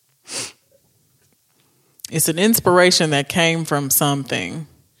 It's an inspiration that came from something.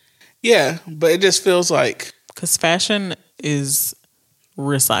 Yeah, but it just feels like because fashion is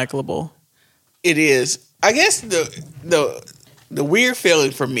recyclable. It is. I guess the weird feeling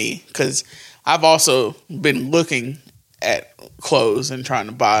for me, because I've also been looking at clothes and trying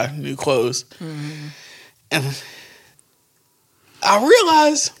to buy new clothes, and I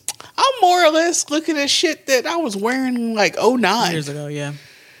realize I'm more or less looking at shit that I was wearing in like 2009 years ago. Yeah.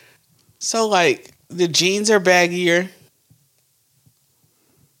 So like the jeans are baggier.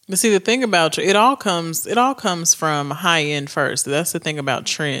 But see, the thing about it all comes from high end first. That's the thing about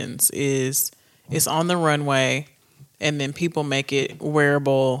trends is it's on the runway, and then people make it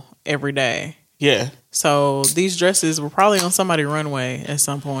wearable every day. Yeah. So these dresses were probably on somebody's runway at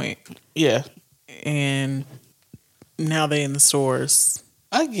some point. Yeah. And now they in the stores.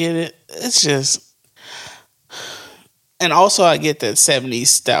 I get it. It's just, and also I get that 70s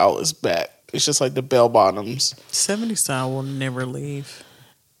style is back. It's just like the bell bottoms. 70s style will never leave.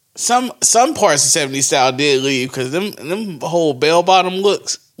 Some parts of 70s style did leave because them whole bell bottom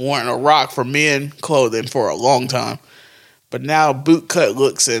looks weren't a rock for men clothing for a long time. But now boot cut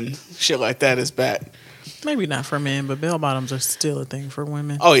looks and shit like that is back. Maybe not for men, but bell bottoms are still a thing for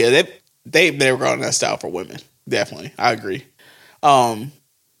women. Oh yeah, they were going that style for women. Definitely. I agree.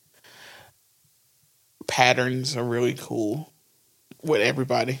 Patterns are really cool with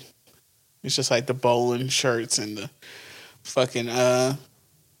everybody. It's just like the bowling shirts and the fucking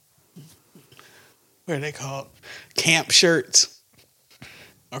what are they called? Camp shirts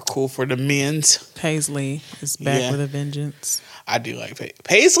are cool for the men's. Paisley is back with a vengeance. I do like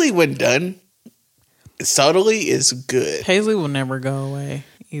Paisley when done subtly is good. Paisley will never go away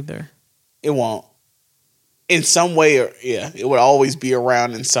either. It won't. In some way, or it would always be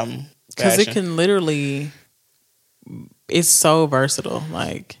around in some because fashion. it can literally. It's so versatile.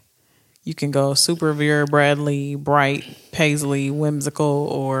 Like you can go super Vera Bradley, bright, Paisley, whimsical,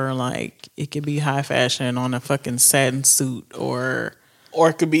 or like it could be high fashion on a fucking satin suit, or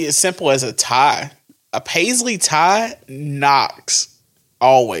it could be as simple as a tie. A Paisley tie knocks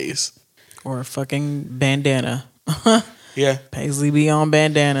always, or a fucking bandana. Yeah, Paisley be on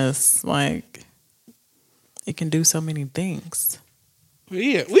bandanas. Like it can do so many things.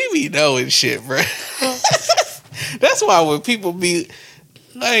 Yeah, we be knowing shit, bro. That's why when people be,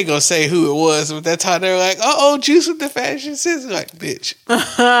 I ain't gonna say who it was, but that time they're like, "Oh, Juice with the fashion sense." Like, bitch,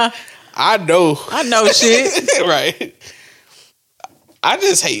 I know shit, right? I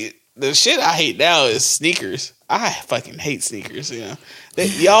just hate the shit. I hate now is sneakers. I fucking hate sneakers. You know,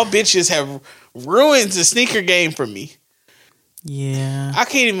 y'all bitches have ruined the sneaker game for me. Yeah, I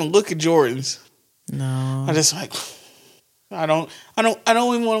can't even look at Jordans. No, I just like. I don't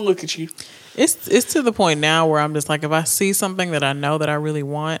even want to look at you. It's to the point now where I'm just like, if I see something that I know that I really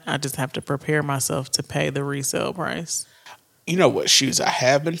want, I just have to prepare myself to pay the resale price. You know what shoes I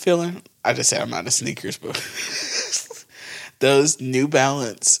have been feeling? I just said I'm out of sneakers, but those New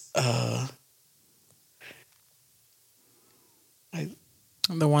Balance, the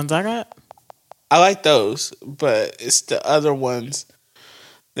ones I got. I like those, but it's the other ones.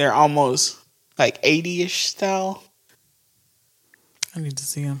 They're almost like 80-ish style. I need to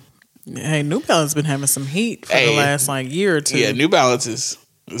see them. Hey, New Balance been having some heat for the last year or two. Yeah, New Balance is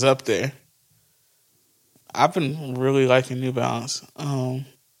up there. I've been really liking New Balance.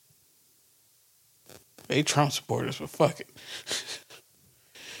 They Trump supporters, but fuck it.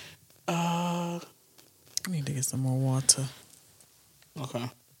 I need to get some more water. Okay.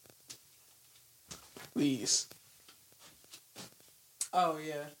 Please. Oh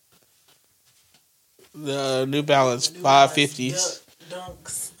yeah. The New Balance 550s.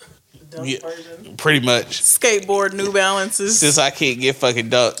 Dunks. Yeah, Version. pretty much. Skateboard New Balances. Since I can't get fucking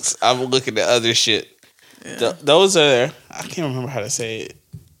Dunks, I'm looking at other shit. Yeah. Those are, I can't remember how to say it.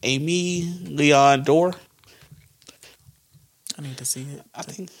 Amy Leon Dore. I need to see it. I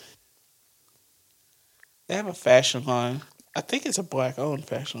think they have a fashion line. I think it's a black-owned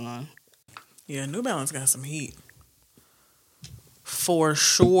fashion line. Yeah, New Balance got some heat. For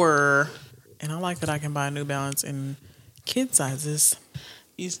sure. And I like that I can buy New Balance in kid sizes.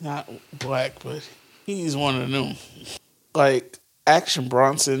 He's not black, but he's one of them. Like, Action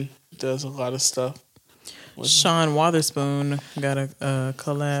Bronson does a lot of stuff. Sean Wotherspoon got a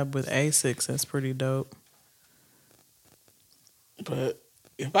collab with Asics. That's pretty dope. But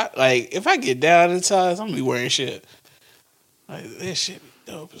if I get down in size, I'm gonna be wearing shit. Like, this shit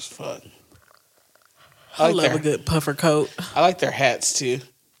be dope as fuck. I love a good puffer coat. I like their hats too.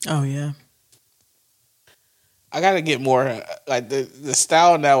 Oh yeah. I gotta get more like the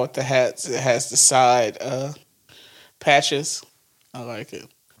style now with the hats. It has the side patches. I like it.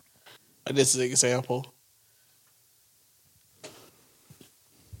 This is an example.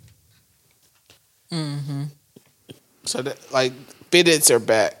 Mm-hmm. So that like fitteds are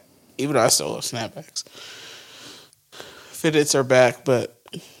back, even though I still love snapbacks. Fitteds are back, but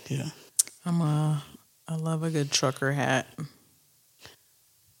yeah. I love a good trucker hat.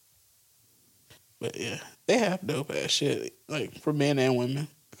 But yeah, they have dope ass shit, like for men and women.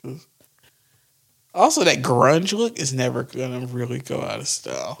 Also, that grunge look is never gonna really go out of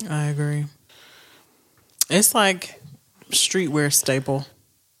style. I agree. It's like streetwear staple.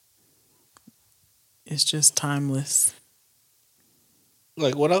 It's just timeless.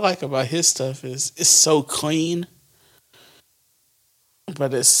 Like what I like about his stuff is it's so clean,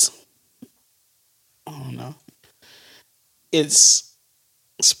 but I don't know. It's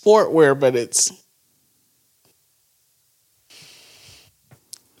sport wear, but it's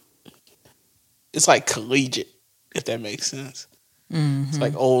like collegiate, if that makes sense. Mm-hmm. It's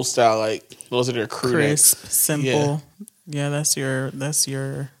like old style, like those are their crew crisp, necks. simple. Yeah, that's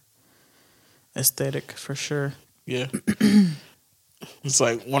your aesthetic for sure. Yeah. It's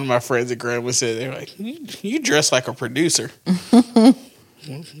like one of my friends at Grandma said, they're like, you dress like a producer. Well,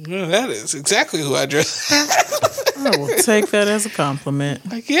 that is exactly who I dress. I will take that as a compliment.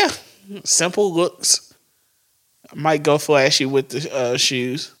 Like, yeah, simple looks. I might go flashy with the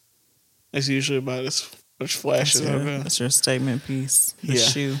shoes. It's usually about as much flash as I've got. That's your statement piece. The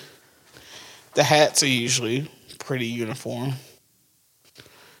shoe. The hats are usually pretty uniform.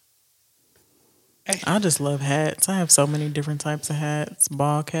 I just love hats. I have so many different types of hats.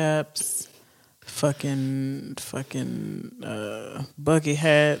 Ball caps, fucking bucket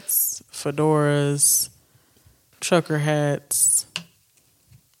hats, fedoras, trucker hats.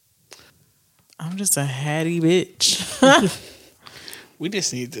 I'm just a hatty bitch. We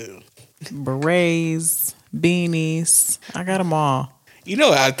just need to... Berets, beanies. I got them all. You know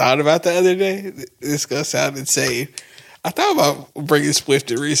what I thought about the other day? This is going to sound insane. I thought about bringing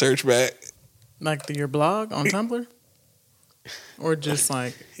Swift and Research back. Like your blog on Tumblr? Or just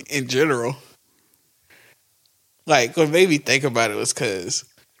like... In general. Like, what made me think about it was because,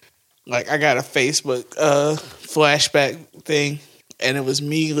 like, I got a Facebook flashback thing, and it was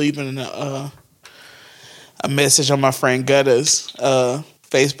me leaving a message on my friend Gutta's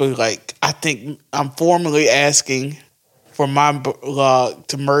Facebook, like, I think I'm formally asking for my blog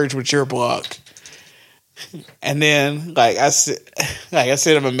to merge with your blog. And then, like, I sent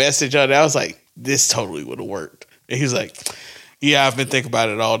him a message on it. I was like, this totally would have worked. And he was like, yeah, I've been thinking about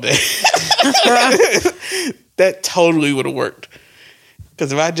it all day. That totally would have worked.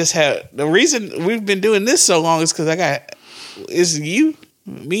 Because if I just had... The reason we've been doing this so long is because it's you,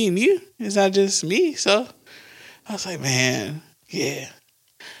 me and you. It's not just me. So I was like, man, yeah.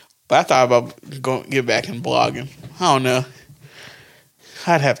 But I thought about get back and blogging. I don't know.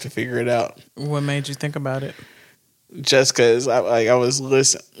 I'd have to figure it out. What made you think about it? Just because I was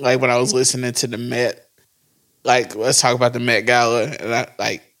listening, like when I was listening to the Met, like let's talk about the Met Gala, and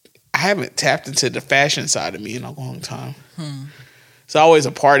I haven't tapped into the fashion side of me in a long time. It's always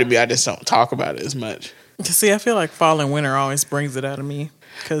a part of me. I just don't talk about it as much. See, I feel like fall and winter always brings it out of me.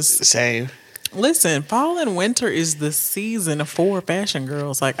 Cause Same. listen, fall and winter is the season for fashion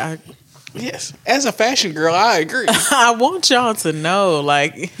girls. Like Yes. As a fashion girl, I agree. I want y'all to know.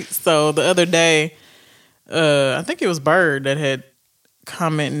 Like, so the other day, I think it was Bird that had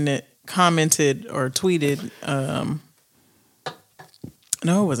commented or tweeted.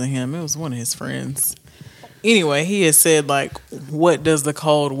 No, it wasn't him. It was one of his friends. Anyway, he had said, like, what does the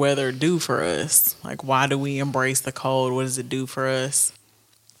cold weather do for us? Like, why do we embrace the cold? What does it do for us?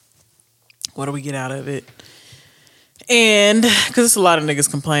 What do we get out of it? And because it's a lot of niggas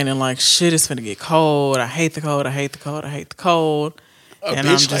complaining, like, shit, it's finna get cold. I hate the cold. I hate the cold. I hate the cold. And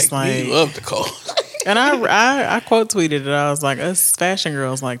I'm just like, you love the cold. And I quote tweeted it. I was like, us fashion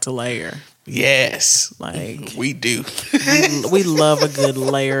girls like to layer. Yes. Like, we do. we love a good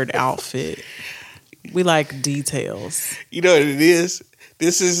layered outfit. We like details. You know what it is?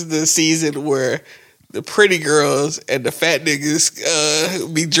 This is the season where the pretty girls and the fat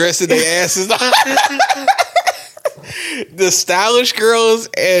niggas be dressing their asses off. The stylish girls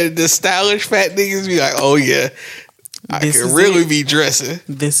and the stylish fat niggas be like, oh yeah, I can really be dressing.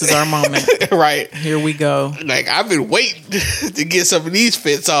 This is our moment. Right. Here we go. Like, I've been waiting to get some of these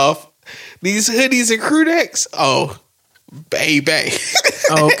fits off. These hoodies and crew necks. Oh, baby.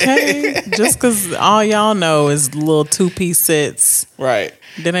 Okay. Just because all y'all know is little 2-piece sets. Right.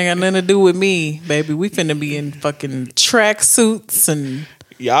 That ain't got nothing to do with me, baby. We finna be in fucking track suits and...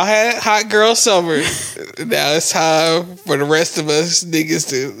 Y'all had hot girl summer. Now it's time for the rest of us niggas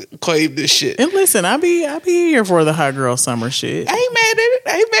to claim this shit. And listen, I be here for the hot girl summer shit. I ain't mad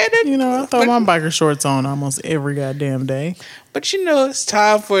at it. You know, I throw my biker shorts on almost every goddamn day. But you know, it's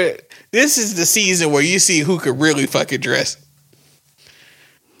time for it. This is the season where you see who could really fucking dress.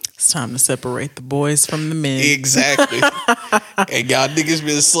 It's time to separate the boys from the men. Exactly. And y'all niggas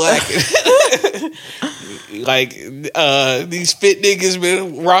been slacking. Like, these fit niggas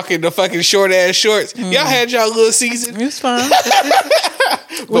been rocking the fucking short ass shorts. Y'all had y'all little season. It's fine.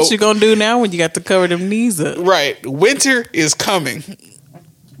 What you gonna do now when you got to cover them knees up? Right. Winter is coming.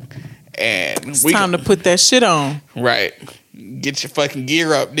 And it's time to put that shit on. Right. Get your fucking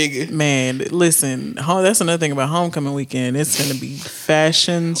gear up, nigga. Man, listen, that's another thing about homecoming weekend. It's gonna be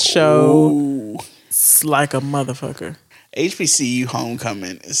fashion show. Ooh. It's like a motherfucker. HBCU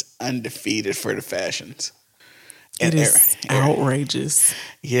homecoming is undefeated for the fashions. It is outrageous.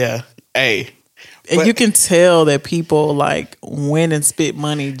 Yeah. Hey. And you can tell that people like win and spit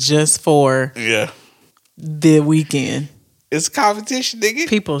money just for the weekend. It's competition, nigga.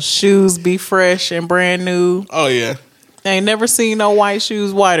 People's shoes be fresh and brand new. Oh, yeah. I ain't never seen no white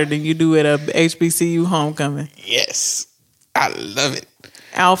shoes whiter than you do at a HBCU homecoming. Yes. I love it.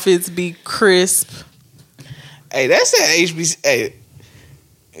 Outfits be crisp. Hey, that's that HBC. Hey,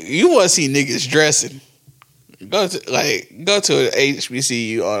 you want to see niggas dressing? Go to an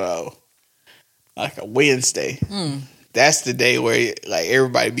HBCU on a Wednesday. That's the day where like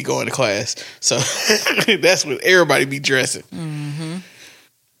everybody be going to class. So that's when everybody be dressing. Mm-hmm.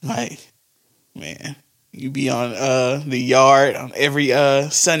 Like, man, you be on the yard on every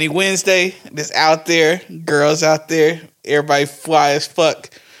sunny Wednesday. Just out there, girls out there. Everybody fly as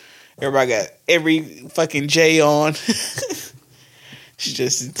fuck. Everybody got every fucking J on. It's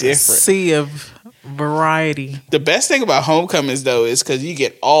just different. Sea of variety. The best thing about homecomings though is because you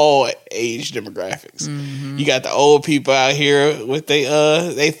get all age demographics. Mm-hmm. You got the old people out here with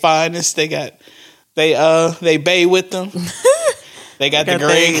they finest. They got they bay with them. They got the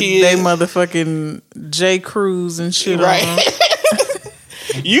grandkids. They motherfucking J. Crews and shit. Right.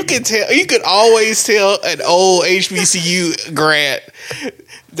 You could always tell an old HBCU grad.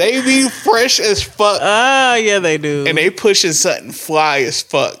 They be fresh as fuck. Yeah, they do. And they pushing something fly as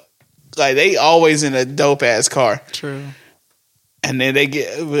fuck. Like, they always in a dope ass car. True. And then they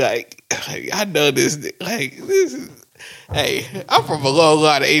get like I know this. Like, this is. Hey, I'm from a long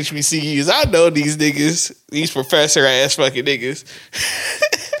line of HBCUs. I know these niggas, these professor ass fucking niggas.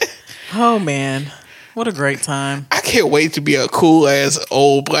 Oh man, what a great time! I can't wait to be a cool ass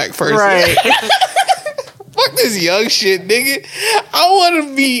old black person. Right. Fuck this young shit, nigga. I want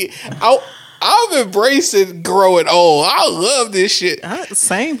to be. I'm embracing growing old. I love this shit.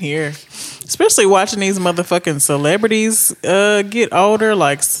 Same here. Especially watching these motherfucking celebrities get older.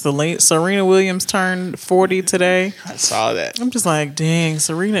 Like Serena Williams turned 40 today. I saw that. I'm just like, dang,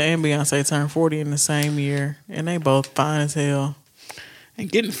 Serena and Beyonce turned 40 in the same year. And they both fine as hell. And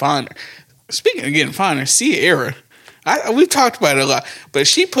getting finer. Speaking of getting finer, Sierra. We talked about it a lot, but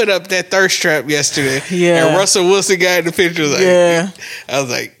she put up that thirst trap yesterday. Yeah. And Russell Wilson got in the picture. Like, Yeah. I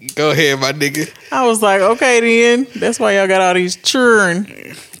was like, go ahead, my nigga. I was like, okay, then. That's why y'all got all these churn.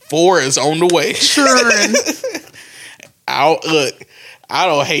 4 is on the way. Churn. Look, I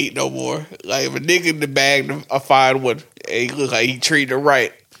don't hate no more. Like, if a nigga in the bag, I find one, and he look like he treating her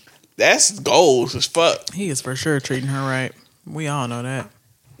right. That's goals as fuck. He is for sure treating her right. We all know that.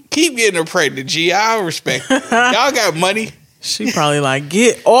 Keep getting her pregnant, G. I respect it. Y'all got money. She probably like,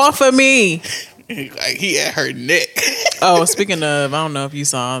 get off of me. Like, he at her neck. Oh, speaking of, I don't know if you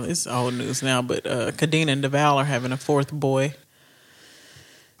saw, it's old news now, but Kadena and DeVal are having a 4th boy.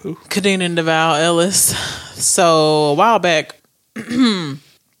 Who? Kadena and DeVal Ellis. So a while back,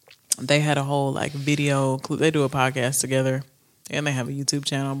 they had a whole like video. They do a podcast together, and they have a YouTube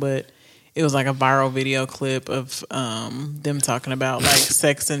channel. But it was like a viral video clip of them talking about like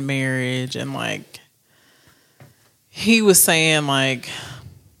sex and marriage, and like he was saying like,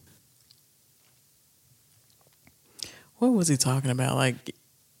 what was he talking about? Like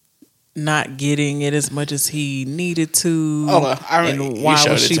not getting it as much as he needed to. And why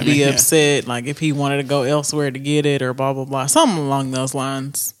would she be upset? Like if he wanted to go elsewhere to get it or blah, blah, blah. Something along those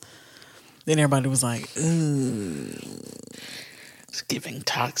lines. Then everybody was like, ooh. It's giving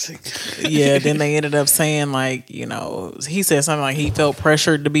toxic. Yeah, then they ended up saying like, you know, he said something like he felt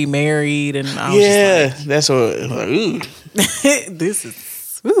pressured to be married. And I was just like, that's what, like, ooh. This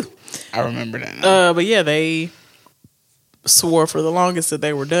is, ooh. I remember that now. But yeah, they swore for the longest that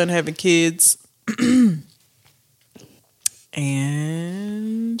they were done having kids.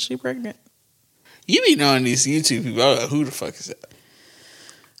 And she pregnant. You be knowing these YouTube people. I'm like, who the fuck is that?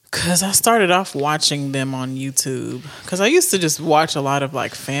 Because I started off watching them on YouTube. Because I used to just watch a lot of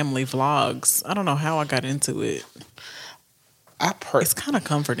like family vlogs. I don't know how I got into it. It's kind of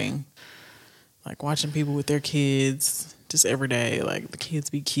comforting. Like watching people with their kids just every day. Like the kids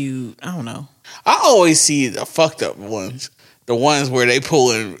be cute. I don't know. I always see the fucked up ones. The ones where they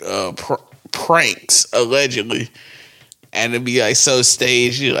pulling pranks, allegedly. And it'd be like so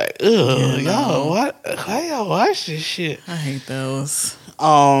staged. You're like, ugh, y'all, why y'all watch this shit? I hate those.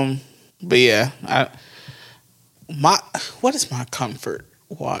 But yeah, what is my comfort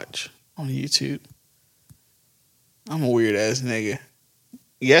watch on YouTube? I'm a weird ass nigga.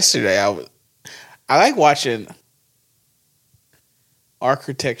 Yesterday I like watching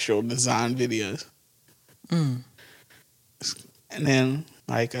architectural design videos. And then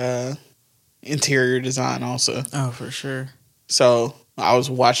like interior design also. Oh, for sure. So I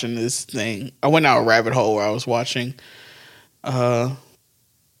was watching this thing. I went down a rabbit hole where I was watching about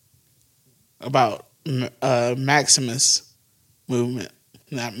Maximus movement.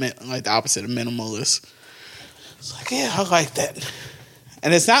 Not like the opposite of minimalist. It's like, yeah, I like that.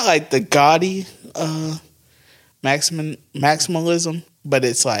 And it's not like the gaudy maximalism, but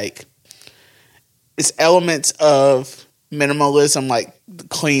it's like it's elements of minimalism, like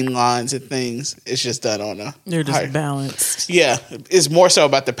clean lines and things. It's just done on a... They're just balanced. Yeah. It's more so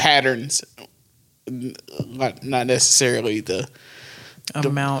about the patterns, not necessarily the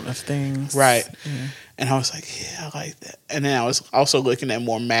amount of things. Right. Yeah. And I was like, yeah, I like that. And then I was also looking at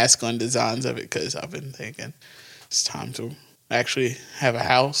more masculine designs of it because I've been thinking it's time to actually have a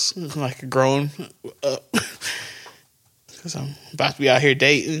house, like a grown up. Because I'm about to be out here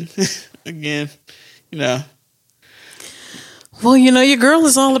dating again, you know. Well, you know, your girl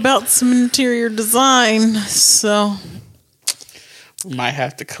is all about some interior design, so we might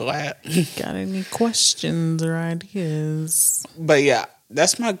have to collab. Got any questions or ideas? But yeah,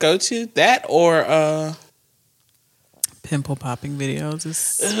 that's my go-to. That or pimple popping videos.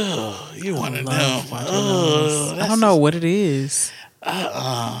 You want to know? I don't know what it is.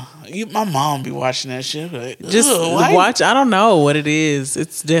 My mom be watching that shit. Like, just watch. I don't know what it is.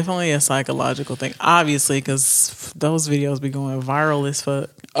 It's definitely a psychological thing, obviously, because those videos be going viral as fuck.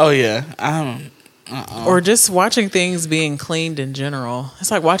 Oh yeah, or just watching things being cleaned in general.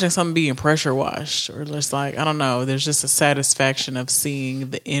 It's like watching something being pressure washed, or just like, I don't know. There's just a satisfaction of seeing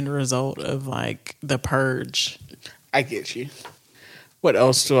the end result of like the purge. I get you. What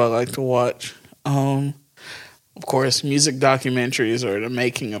else do I like to watch? Of course, music documentaries or the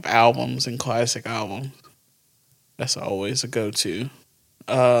making of albums and classic albums. That's always a go-to.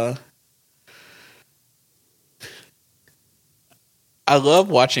 I love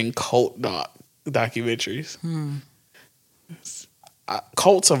watching cult documentaries.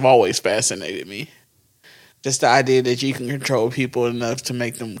 Cults have always fascinated me. Just the idea that you can control people enough to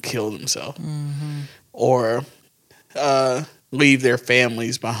make them kill themselves. Or leave their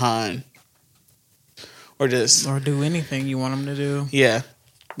families behind. Or do anything you want them to do. Yeah.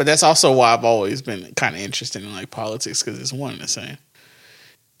 But that's also why I've always been kind of interested in like politics, because it's one and the same.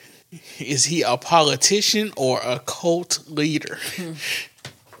 Is he a politician or a cult leader?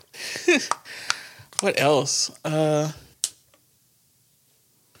 What else? I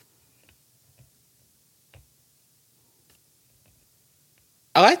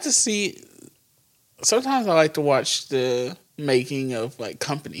like to see. Sometimes I like to watch the making of like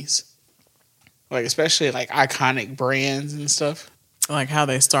companies, like especially like iconic brands and stuff. Like how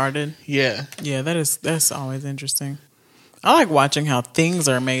they started. Yeah, Yeah, that's always interesting. I like watching how things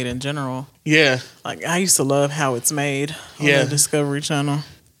are made in general. yeah. Like I used to love how it's made on Yeah. the Discovery Channel.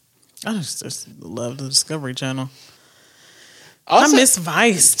 I just love the Discovery Channel. Also, I miss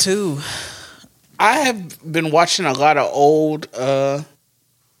Vice too. I have been watching a lot of old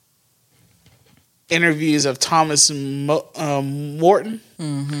interviews of Thomas Morton,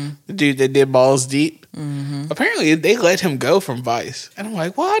 the dude that did Balls Deep. Apparently, they let him go from Vice, and I'm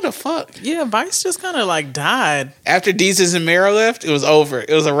like, why the fuck? Yeah, Vice just kind of like died. After Deezus and Mero left, it was over.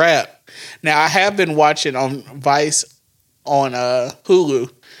 It was a wrap. Now I have been watching on Vice on Hulu.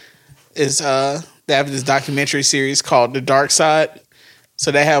 They have this documentary series called The Dark Side.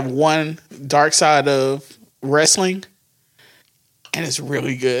 So they have one dark side of wrestling, and it's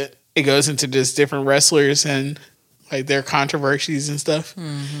really good. It goes into just different wrestlers and like their controversies and stuff.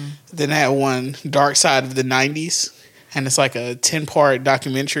 Then they have one dark side of the 90s, and it's like a 10-part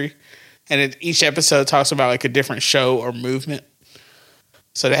documentary. And each episode talks about like a different show or movement.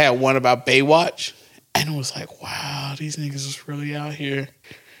 So they had one about Baywatch, and it was like, wow, these niggas is really out here.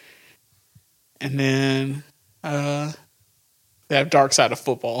 And then they have Dark Side of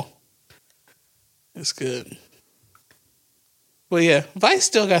Football. It's good. Well, yeah, Vice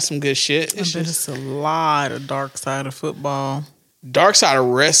still got some good shit. It's just a lot of Dark Side of Football. Dark Side of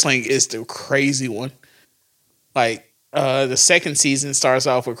Wrestling is the crazy one. Like, the second season starts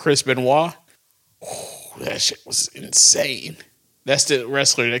off with Chris Benoit. Oh, that shit was insane. That's the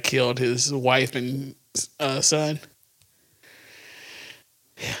wrestler that killed his wife and son.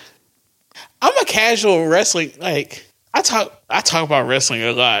 Yeah. I'm a casual wrestling, like, I talk about wrestling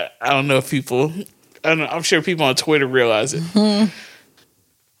a lot. I don't know if people, I'm sure people on Twitter realize it.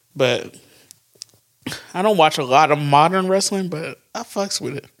 But I don't watch a lot of modern wrestling, but I fucks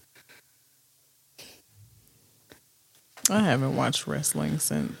with it. I haven't watched wrestling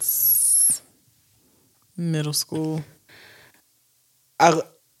since middle school.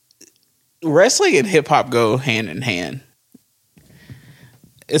 Wrestling and hip hop go hand in hand.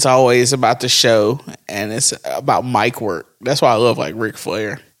 It's always about the show, and it's about mic work. That's why I love like Ric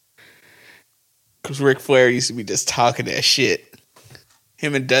Flair, because Ric Flair used to be just talking that shit.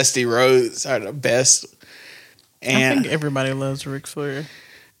 Him and Dusty Rhodes are the best. And I think everybody loves Ric Flair.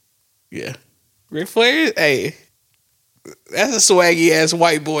 Yeah, Ric Flair. Hey, that's a swaggy ass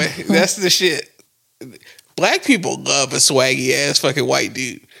white boy. That's the shit. Black people love a swaggy ass fucking white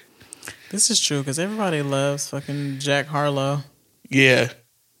dude. This is true because everybody loves fucking Jack Harlow. Yeah.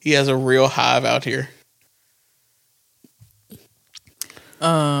 He has a real hive out here.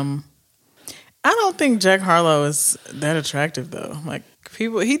 I don't think Jack Harlow is that attractive though. Like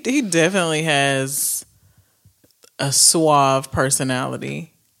people, he definitely has a suave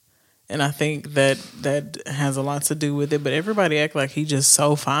personality, and I think that has a lot to do with it. But everybody act like he's just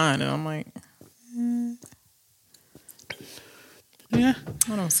so fine, and I'm like, yeah,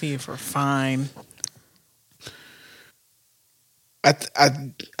 I don't see it for fine. I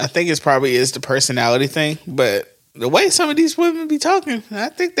think it's probably is the personality thing, but the way some of these women be talking, I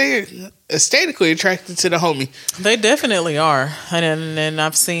think they're aesthetically attracted to the homie. They definitely are. And then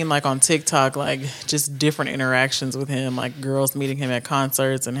I've seen like on TikTok, like just different interactions with him, like girls meeting him at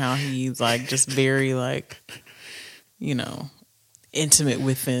concerts and how he's like just very like, you know, intimate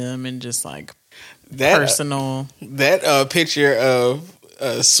with them and just like that, personal. That picture of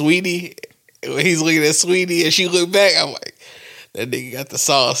Sweetie, when he's looking at Sweetie and she looked back, I'm like, that nigga got the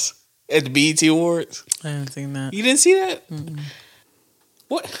sauce at the BET Awards. I haven't seen that. You didn't see that? Mm-mm.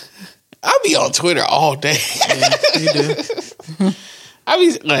 What? I'll be on Twitter all day. Yeah, you do. I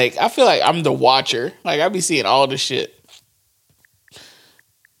be like, I feel like I'm the watcher. Like I be seeing all the shit.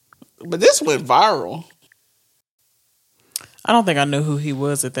 But this went viral. I don't think I knew who he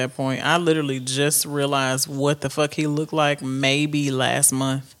was at that point. I literally just realized what the fuck he looked like maybe last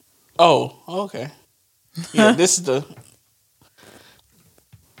month. Oh, okay. Yeah, this is the...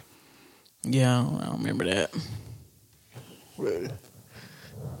 Yeah, I don't remember that.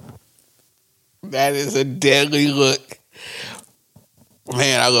 That is a deadly look.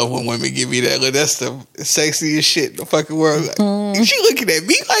 Man, I love when women give me that look. That's the sexiest shit in the fucking world. Like, is she looking at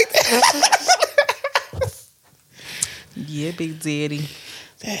me like that? Yeah, big daddy.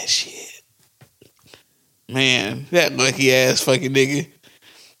 That shit. Man, that lucky ass fucking nigga.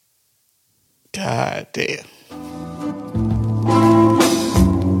 God damn.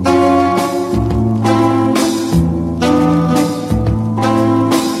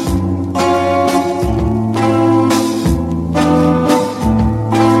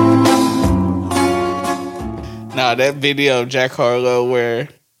 Nah, that video of Jack Harlow where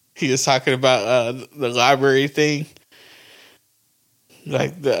he was talking about the library thing.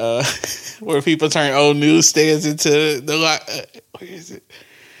 Like the where people turn old newsstands into the where is it?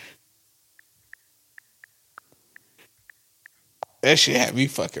 That shit had me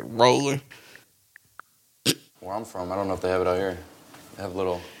fucking rolling. Where I'm from, I don't know if they have it out here. They have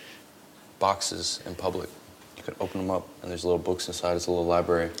little boxes in public. You can open them up, and there's little books inside. It's a little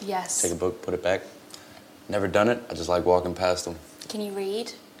library. Yes. Take a book, put it back. Never done it. I just like walking past them. Can you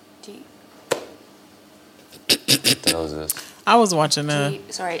read? Do you? What the hell is this? I was watching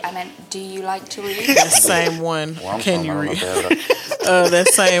Sorry, I meant, do you like to read? that same one. Where I'm Can from, you I don't know read? if they have it out- That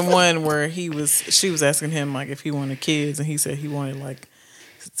same one where she was asking him like if he wanted kids, and he said he wanted like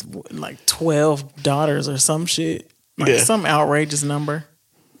 12 daughters or some shit, like some outrageous number.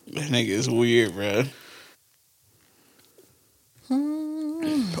 That nigga is weird, bro.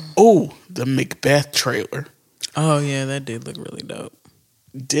 Oh, the Macbeth trailer. Oh yeah, that did look really dope.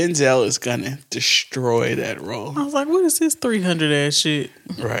 Denzel is gonna destroy that role. I was like, what is this 300 ass shit?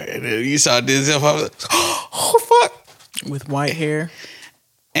 Right. And then you saw Denzel, I was like, oh fuck. With white hair.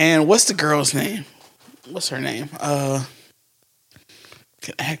 And what's the girl's name? What's her name? Can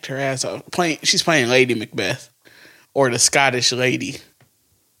act her ass off. She's playing Lady Macbeth. Or the Scottish lady.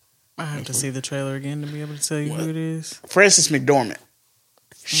 I have to see the trailer again to be able to tell you who it is. Frances McDormand.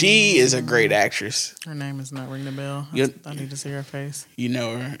 She is a great actress. Her name is not ringing a bell. I need to see her face. You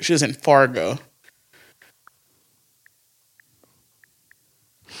know her. She was in Fargo.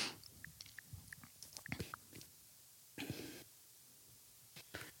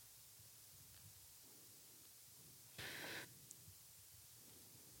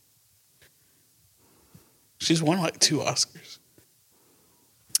 She's won like 2 Oscars.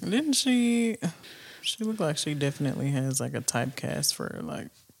 Didn't she? She looked like she definitely has like a typecast for like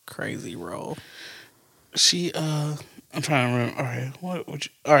crazy role. She I'm trying to remember. All right, what would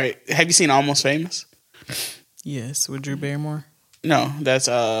you? All right, have you seen Almost Famous? Yes, with Drew Barrymore. No, that's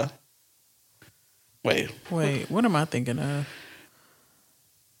Wait, what am I thinking of?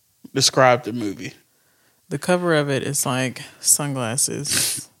 describe the movie. The cover of it is like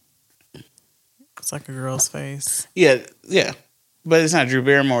sunglasses. It's like a girl's face. Yeah, but it's not Drew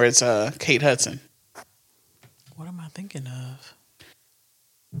Barrymore. It's Kate Hudson. What am I thinking of?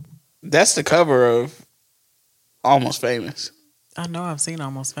 That's the cover of Almost Famous. I know I've seen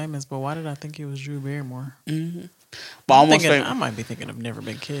Almost Famous, but why did I think it was Drew Barrymore? Mm-hmm. But I might be thinking of Never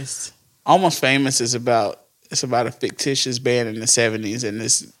Been Kissed. Almost Famous is about a fictitious band in the 70s, and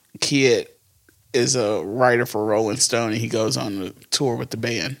this kid is a writer for Rolling Stone, and he goes on the tour with the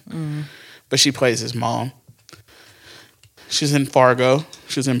band. Mm. But she plays his mom. She's in Fargo.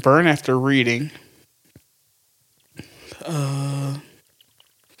 She was in Burn After Reading. But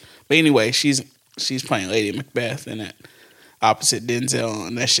anyway, she's playing Lady Macbeth in it, opposite Denzel,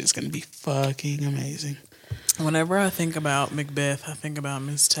 and that shit's gonna be fucking amazing. Whenever I think about Macbeth, I think about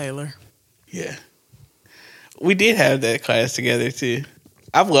Miss Taylor. Yeah. We did have that class together, too.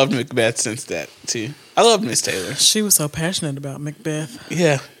 I've loved Macbeth since that, too. I love Miss Taylor. She was so passionate about Macbeth.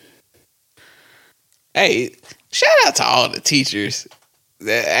 Yeah. Hey, shout out to all the teachers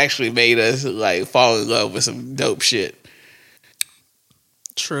that actually made us, like, fall in love with some dope shit.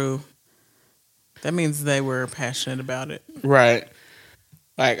 True. That means they were passionate about it. Right.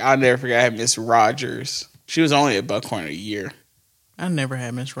 Like, I'll never forget I had Miss Rogers. She was only at Buckhorn a year. I never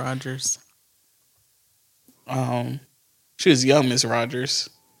had Miss Rogers. She was young Miss Rogers.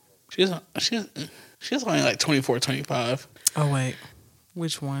 She was only like 24, 25. Oh, wait.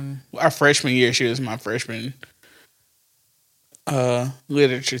 Which one? Our freshman year, she was my freshman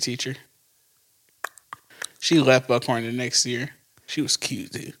literature teacher. She left Buckhorn the next year. She was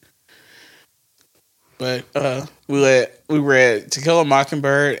cute, too. But we read To Kill a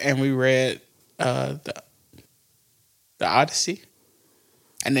Mockingbird, and we read the Odyssey.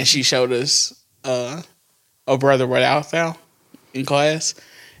 And then she showed us Oh Brother, Where Art Thou in class.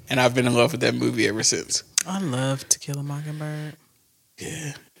 And I've been in love with that movie ever since. I love To Kill a Mockingbird.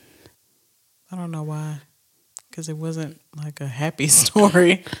 Yeah. I don't know why. Because it wasn't like a happy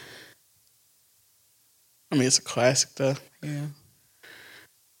story. I mean, it's a classic, though. Yeah.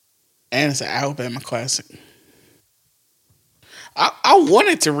 And it's an Alabama classic. I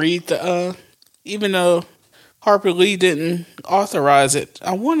wanted to read even though Harper Lee didn't authorize it.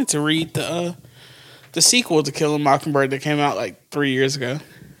 I wanted to read the sequel to Killing Mockingbird that came out like 3 years ago.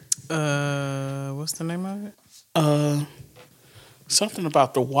 What's the name of it? Something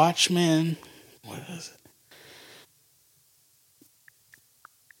about the Watchmen. What is it?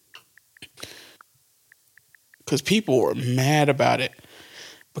 Because people were mad about it.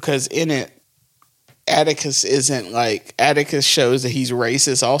 Because in it, Atticus shows that he's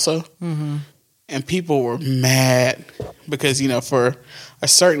racist also. Mm-hmm. And people were mad because, for a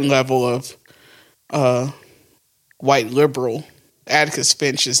certain level of white liberal, Atticus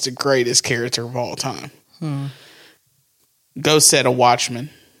Finch is the greatest character of all time. Go set a Watchmen.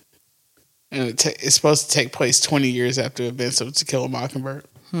 And it's supposed to take place 20 years after events of To Kill a Mockingbird.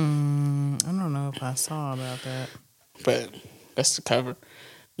 I don't know if I saw about that. But that's the cover.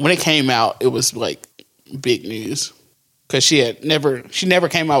 When it came out, it was like big news. Because she never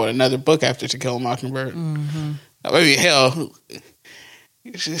came out with another book after To Kill a Mockingbird. Mm-hmm. I mean, hell.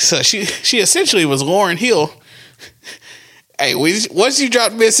 So she essentially was Lauryn Hill. Hey, once you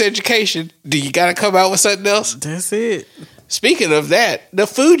drop Miseducation, do you got to come out with something else? That's it. Speaking of that, the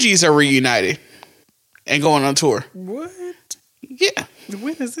Fugees are reunited and going on tour. What? Yeah.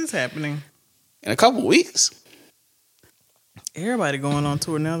 When is this happening? In a couple weeks. Everybody going on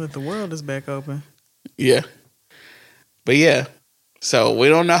tour now that the world is back open. Yeah. But yeah. So we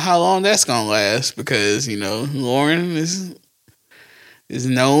don't know how long that's going to last because, Lauryn is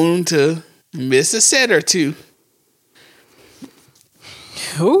known to miss a set or two.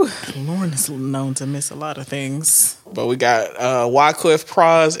 Ooh, Lauryn is known to miss a lot of things. But we got Wycliffe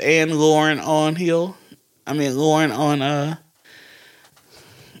Praz and Lauryn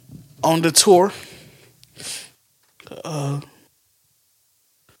on the tour.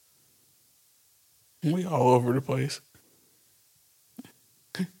 We all over the place.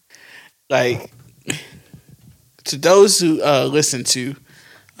 Like, to those who listen to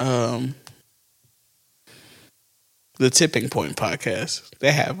the Tipping Point podcast,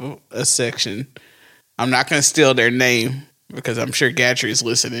 they have a section. I'm not going to steal their name because I'm sure Gatry's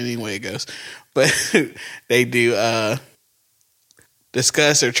listening anyway it goes. But they do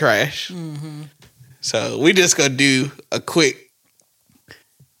discuss or trash. Mm-hmm. So we just going to do a quick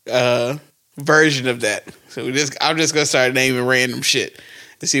version of that. So I'm just going to start naming random shit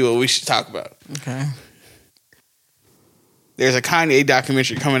to see what we should talk about. Okay. There's a Kanye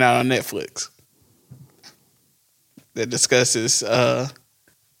documentary coming out on Netflix that discusses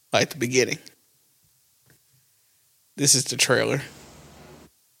like the beginning. This is the trailer.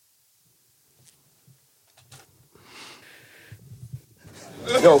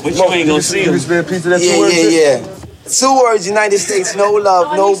 Yo, but you ain't gonna see him. Yeah. 2 words, United States, no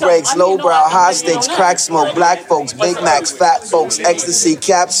love, no breaks, low brow, high stakes, crack smoke, black folks, Big Macs, fat folks, ecstasy,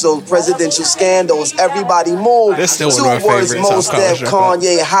 capsules, presidential scandals, everybody move. 2 words, most deaf,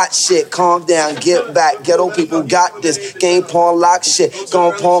 Kanye, hot shit, calm down, get back, ghetto people got this, game pawn lock shit,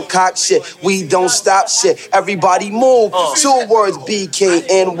 gun pawn cock shit, we don't stop shit, everybody move. 2 words,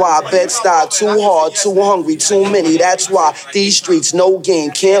 BKNY, Bed-Stuy, too hard, too hungry, too many, that's why these streets, no game,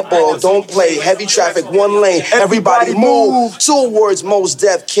 can't ball, don't play, heavy traffic, 1 lane, everybody move. 2 words, most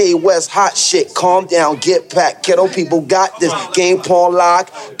deaf, K West, hot shit, calm down, get back, ghetto people got this, game pawn lock,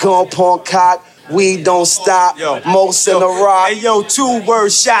 gun pawn cock, we don't stop, most in the rock. Hey yo, 2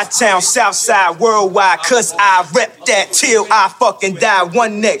 words, Chi-Town, Southside, worldwide, cause I rep that till I fucking die.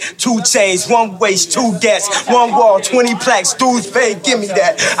 1 neck, 2 chains, 1 waist, 2 gas, 1 wall, 20 plaques, dudes pay, give me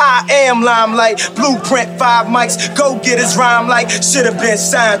that. I am limelight, blueprint, 5 mics, go get his rhyme like, should've been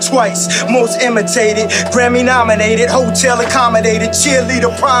signed twice. Most imitated, Grammy nominated, hotel accommodated,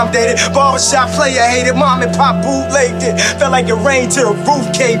 cheerleader prom dated, barbershop player hated, mom and pop bootlegged it. Felt like it rained till the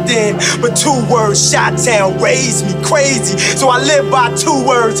roof caved in, but 2 words, Chi-Town raised me crazy, so I live by 2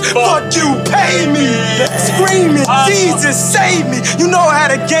 words. Fuck you, pay me. Screaming, Jesus save me. You know how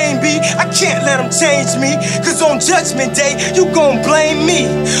the game be. I can't let them change me, cause on Judgment Day you gon' blame me.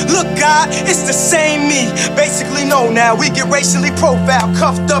 Look, God, it's the same me. Basically, no, now we get racially profiled,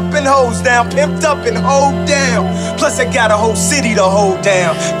 cuffed up and hosed down, pimped up and hold down. Plus I got a whole city to hold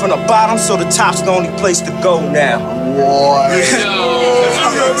down, from the bottom so the top's the only place to go now.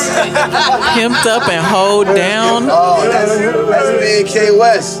 Pimped up and hold down. Oh, that's me and K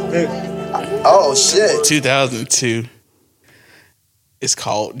West. Oh shit. 2002. It's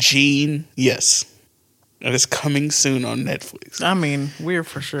called Gene. Yes. And it's coming soon on Netflix. I mean, we're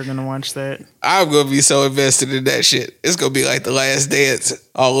for sure gonna watch that. I'm gonna be so invested in that shit. It's gonna be like The Last Dance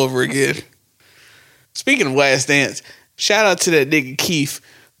all over again. Speaking of Last Dance, shout out to that nigga Keith.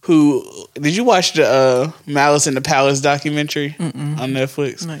 Who did you watch the Malice in the Palace documentary on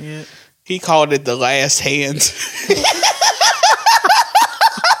Netflix? Not yet. He called it the last hands.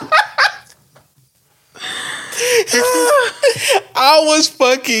 I was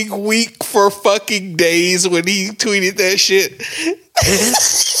fucking weak for fucking days when he tweeted that shit.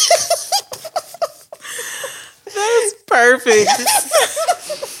 That's perfect.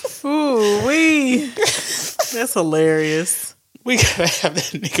 Ooh, that's hilarious. We gotta have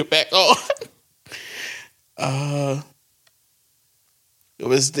that nigga back on. It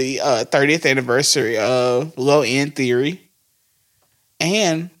was the 30th anniversary of Low End Theory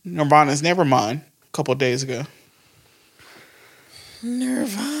and Nirvana's Nevermind a couple of days ago.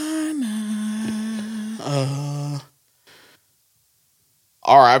 Nirvana.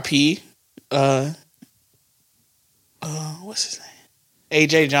 R.I.P. What's his name?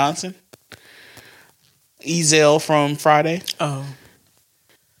 AJ Johnson. Ezel from Friday. Oh.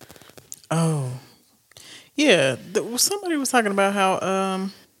 Yeah, somebody was talking about how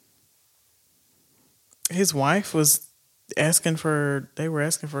his wife was asking for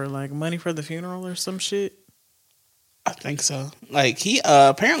like money for the funeral or some shit. I think so. Like he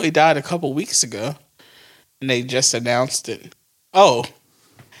apparently died a couple weeks ago, and they just announced it. Oh,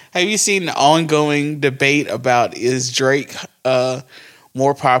 have you seen the ongoing debate about is Drake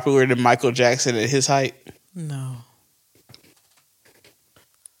more popular than Michael Jackson at his height? No.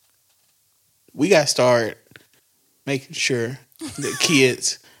 We got to start making sure that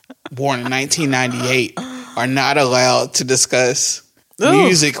kids born in 1998 are not allowed to discuss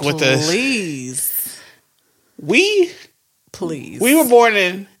music with us. Please. Please. We were born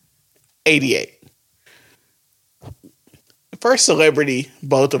in 88. The first celebrity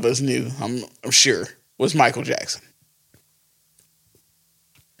both of us knew, I'm sure, was Michael Jackson.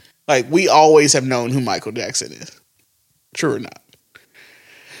 Like, we always have known who Michael Jackson is. True or not.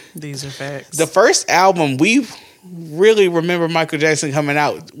 These are facts. The first album we really remember Michael Jackson coming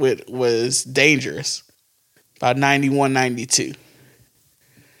out with was Dangerous. About 91, 92.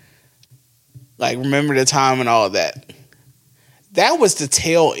 Like, remember the time and all of that. That was the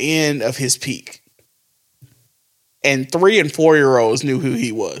tail end of his peak. And 3- and 4-year-olds knew who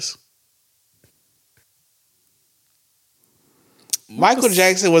he was. Michael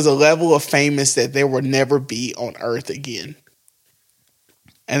Jackson was a level of famous that there will never be on earth again.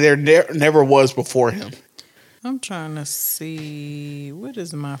 And there never was before him. I'm trying to see what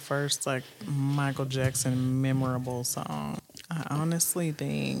is my first like Michael Jackson memorable song. I honestly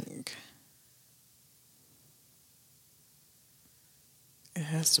think it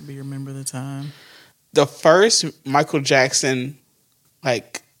has to be Remember the Time. The first Michael Jackson,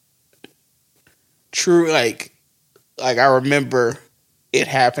 like, true, like I remember it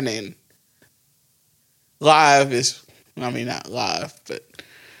happening live not live, but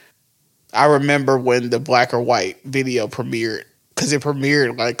I remember when the black or white video premiered, because it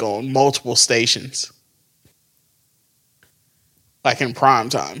premiered like on multiple stations, like in prime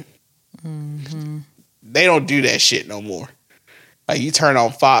time. Mm-hmm. They don't do that shit no more. Like, you turn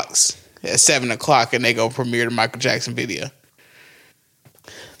on Fox at 7:00 and they go premiere the Michael Jackson video.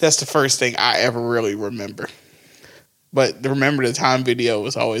 That's the first thing I ever really remember. But the Remember the Time video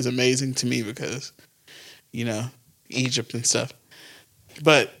was always amazing to me because, you know, Egypt and stuff.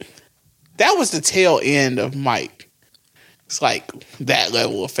 But that was the tail end of Mike. It's like that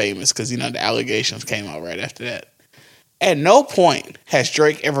level of famous because, you know, the allegations came out right after that. At no point has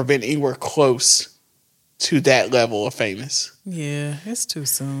Drake ever been anywhere close to that level of famous. Yeah, it's too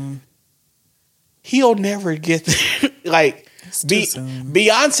soon. He'll never get there. Like, It's too soon.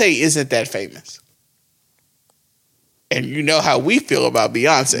 Beyonce isn't that famous. And you know how we feel about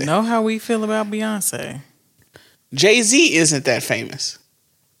Beyonce. Know how we feel about Beyonce. Jay-Z isn't that famous.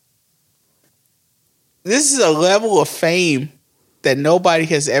 This is a level of fame that nobody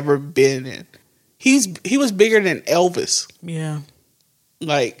has ever been in. He was bigger than Elvis. Yeah.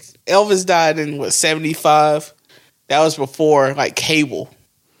 Like, Elvis died in, 75? That was before, like, cable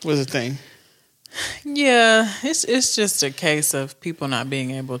was a thing. Yeah, it's just a case of people not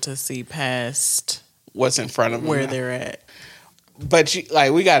being able to see past what's in front of them where now. they're at. But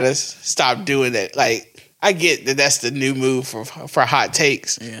we gotta stop doing that. Like, I get that that's the new move for hot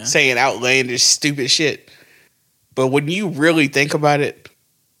takes, saying outlandish, stupid shit. But when you really think about it,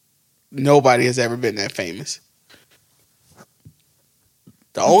 nobody has ever been that famous.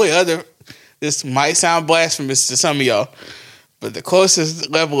 The only other, this might sound blasphemous to some of y'all, but the closest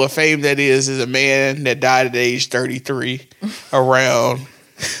level of fame that is a man that died at age 33 around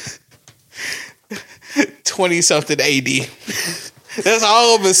 20-something AD. That's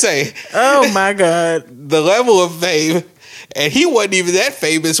all I'm going to say. Oh, my God. The level of fame. And he wasn't even that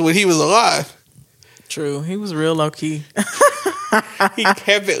famous when he was alive. True. He was real low-key. He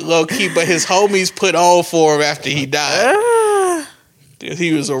kept it low key, but his homies put on for him after he died.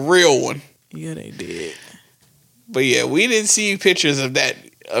 He was a real one. Yeah, they did. But yeah, we didn't see pictures of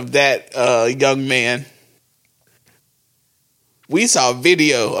that young man. We saw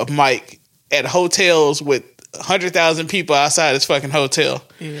video of Mike at hotels with 100,000 people outside his fucking hotel.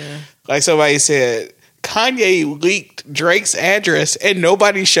 Yeah. Like somebody said, Kanye leaked Drake's address and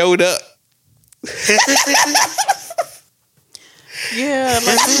nobody showed up. Yeah,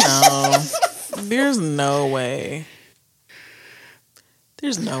 like, no. There's no way.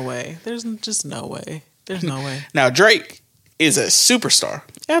 There's no way. There's just no way. There's no way. Now, Drake is a superstar.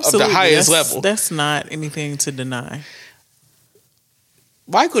 Absolutely. Of the highest level. That's not anything to deny.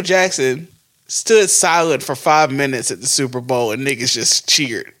 Michael Jackson stood silent for 5 minutes at the Super Bowl and niggas just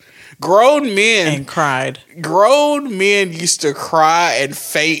cheered. Grown men. And cried. Grown men used to cry and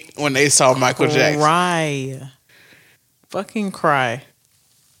faint when they saw Michael Jackson. Cry. Fucking cry.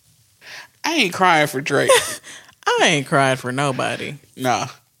 I ain't crying for Drake. I ain't cried for nobody. Nah.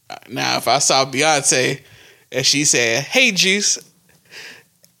 Now, if I saw Beyonce and she said, "Hey, Juice,"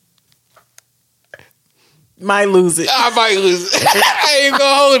 might lose it. I might lose it. I ain't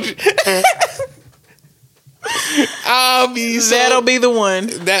gonna hold you. I'll be so, that'll be the one.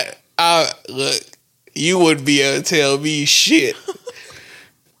 Look, you wouldn't be able to tell me shit.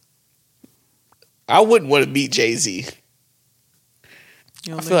 I wouldn't want to meet Jay-Z.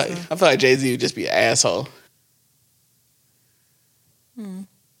 I feel like Jay-Z would just be an asshole.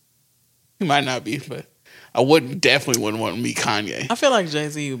 He might not be, but I definitely wouldn't want to meet Kanye. I feel like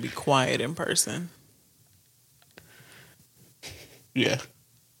Jay-Z would be quiet in person. Yeah.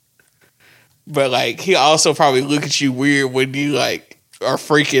 But like he also probably look at you weird when you like are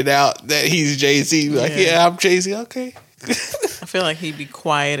freaking out that he's Jay-Z. Like, yeah I'm Jay-Z, okay. I feel like he'd be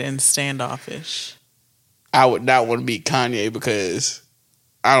quiet and standoffish. I would not want to meet Kanye because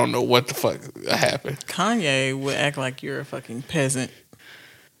I don't know what the fuck happened. Kanye would act like you're a fucking peasant.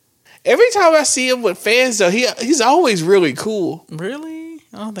 Every time I see him with fans, though, he's always really cool. Really?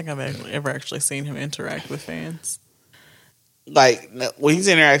 I don't think I've ever actually seen him interact with fans. Like, when he's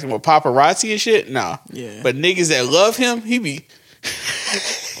interacting with paparazzi and shit, nah. Yeah. But niggas that love him, he be...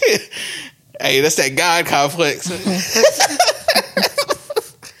 Hey, that's that God complex.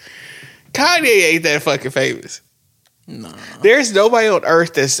 Kanye ain't that fucking famous. No. There's nobody on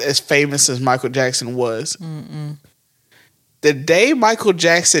earth that's as famous as Michael Jackson was. Mm-mm. The day Michael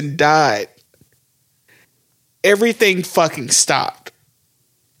Jackson died, everything fucking stopped.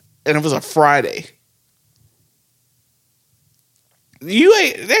 And it was a Friday.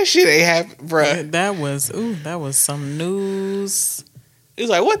 That shit ain't happened, bruh. That was some news. It was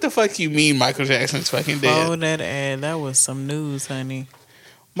like, what the fuck you mean Michael Jackson's fucking dead? Oh, that ad. That was some news, honey.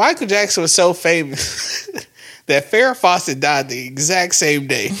 Michael Jackson was so famous that Farrah Fawcett died the exact same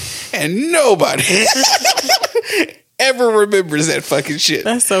day. And nobody ever remembers that fucking shit.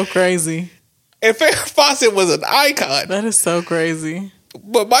 That's so crazy. And Farrah Fawcett was an icon. That is so crazy.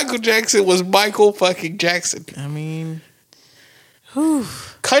 But Michael Jackson was Michael fucking Jackson. I mean, whew.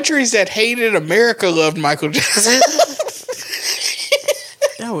 Countries that hated America loved Michael Jackson.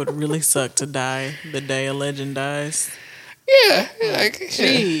 That would really suck to die the day a legend dies. Yeah. Like,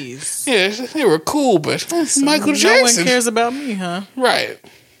 jeez. Yeah, they were cool, but so Michael Jackson. No one cares about me, huh? Right.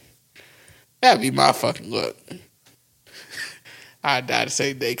 That'd be my fucking luck. I died the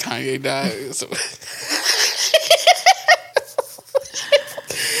same day Kanye died. So.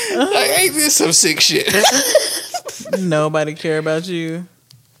 Like, ain't this some sick shit? Nobody care about you.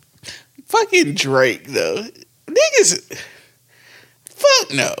 Fucking Drake, though. Niggas,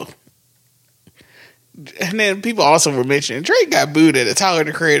 fuck no. And then people also were mentioning Drake got booed at a Tyler,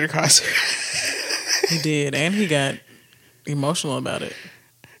 the Creator concert. He did, and he got emotional about it.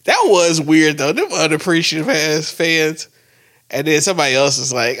 That was weird, though. Them unappreciative ass fans. And then somebody else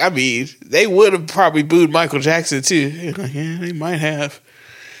was like, I mean, they would have probably booed Michael Jackson, too. Like, yeah, they might have.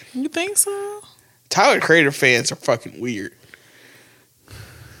 You think so? Tyler, the Creator fans are fucking weird.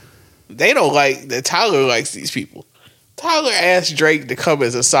 They don't like that Tyler likes these people. Tyler asked Drake to come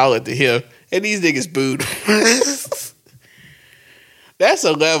as a solid to him, and these niggas booed. That's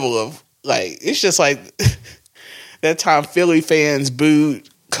a level of, like, it's just like that time Philly fans booed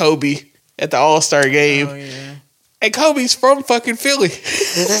Kobe at the All-Star game. Oh, yeah. And Kobe's from fucking Philly.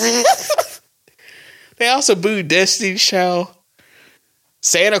 They also booed Destiny's Child,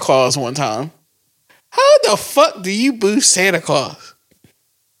 Santa Claus one time. How the fuck do you boo Santa Claus?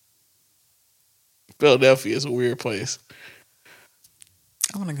 Philadelphia is a weird place.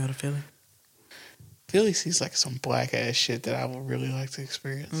 I want to go to Philly. Philly seems like some black ass shit that I would really like to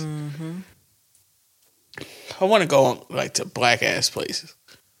experience. Mm-hmm. I want to go like to black ass places.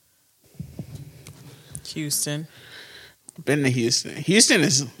 Houston. Been to Houston.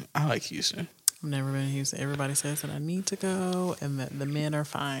 I like Houston. I've never been to Houston. Everybody says that I need to go and that the men are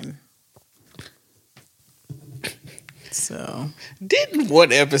fine. So, didn't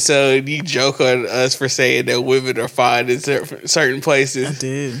one episode you joke on us for saying that women are fine in certain places? I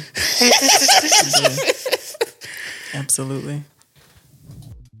did. I did. Absolutely.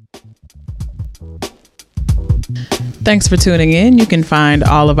 Thanks for tuning in. You can find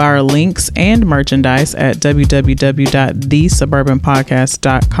all of our links and merchandise at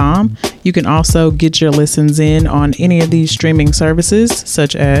www.thesuburbanpodcast.com. You can also get your listens in on any of these streaming services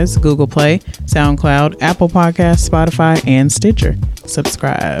such as Google Play, SoundCloud, Apple Podcasts, Spotify, and Stitcher.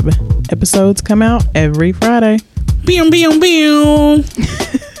 Subscribe. Episodes come out every Friday. Boom, boom, boom.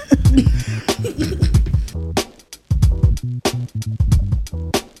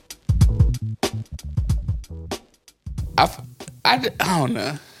 I don't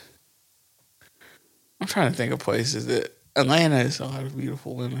know. I'm trying to think of places that Atlanta is a lot of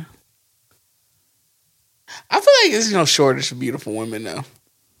beautiful women. I feel like there's no shortage of beautiful women though.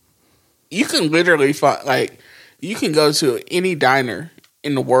 You can literally find, like, you can go to any diner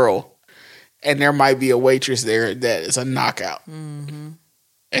in the world and there might be a waitress there that is a knockout. Mm-hmm.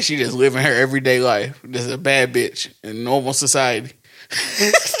 And she just living her everyday life. Just a bad bitch in normal society.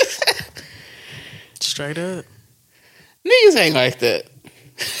 Straight up. Niggas ain't like that.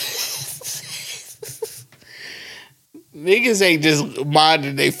 Niggas ain't just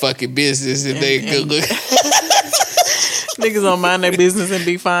minding they fucking business and they good look. Niggas don't mind their business and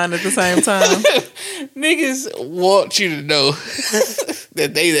be fine at the same time. Niggas want you to know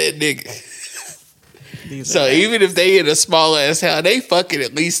that they that nigga. So even if they in a small ass town, they fucking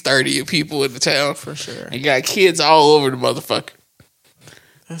at least 30 people in the town. For sure. And got kids all over the motherfucker.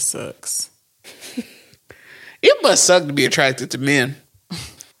 That sucks. It must suck to be attracted to men.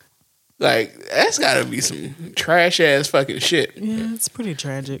 Like, that's gotta be some trash ass fucking shit. Yeah, it's pretty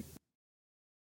tragic.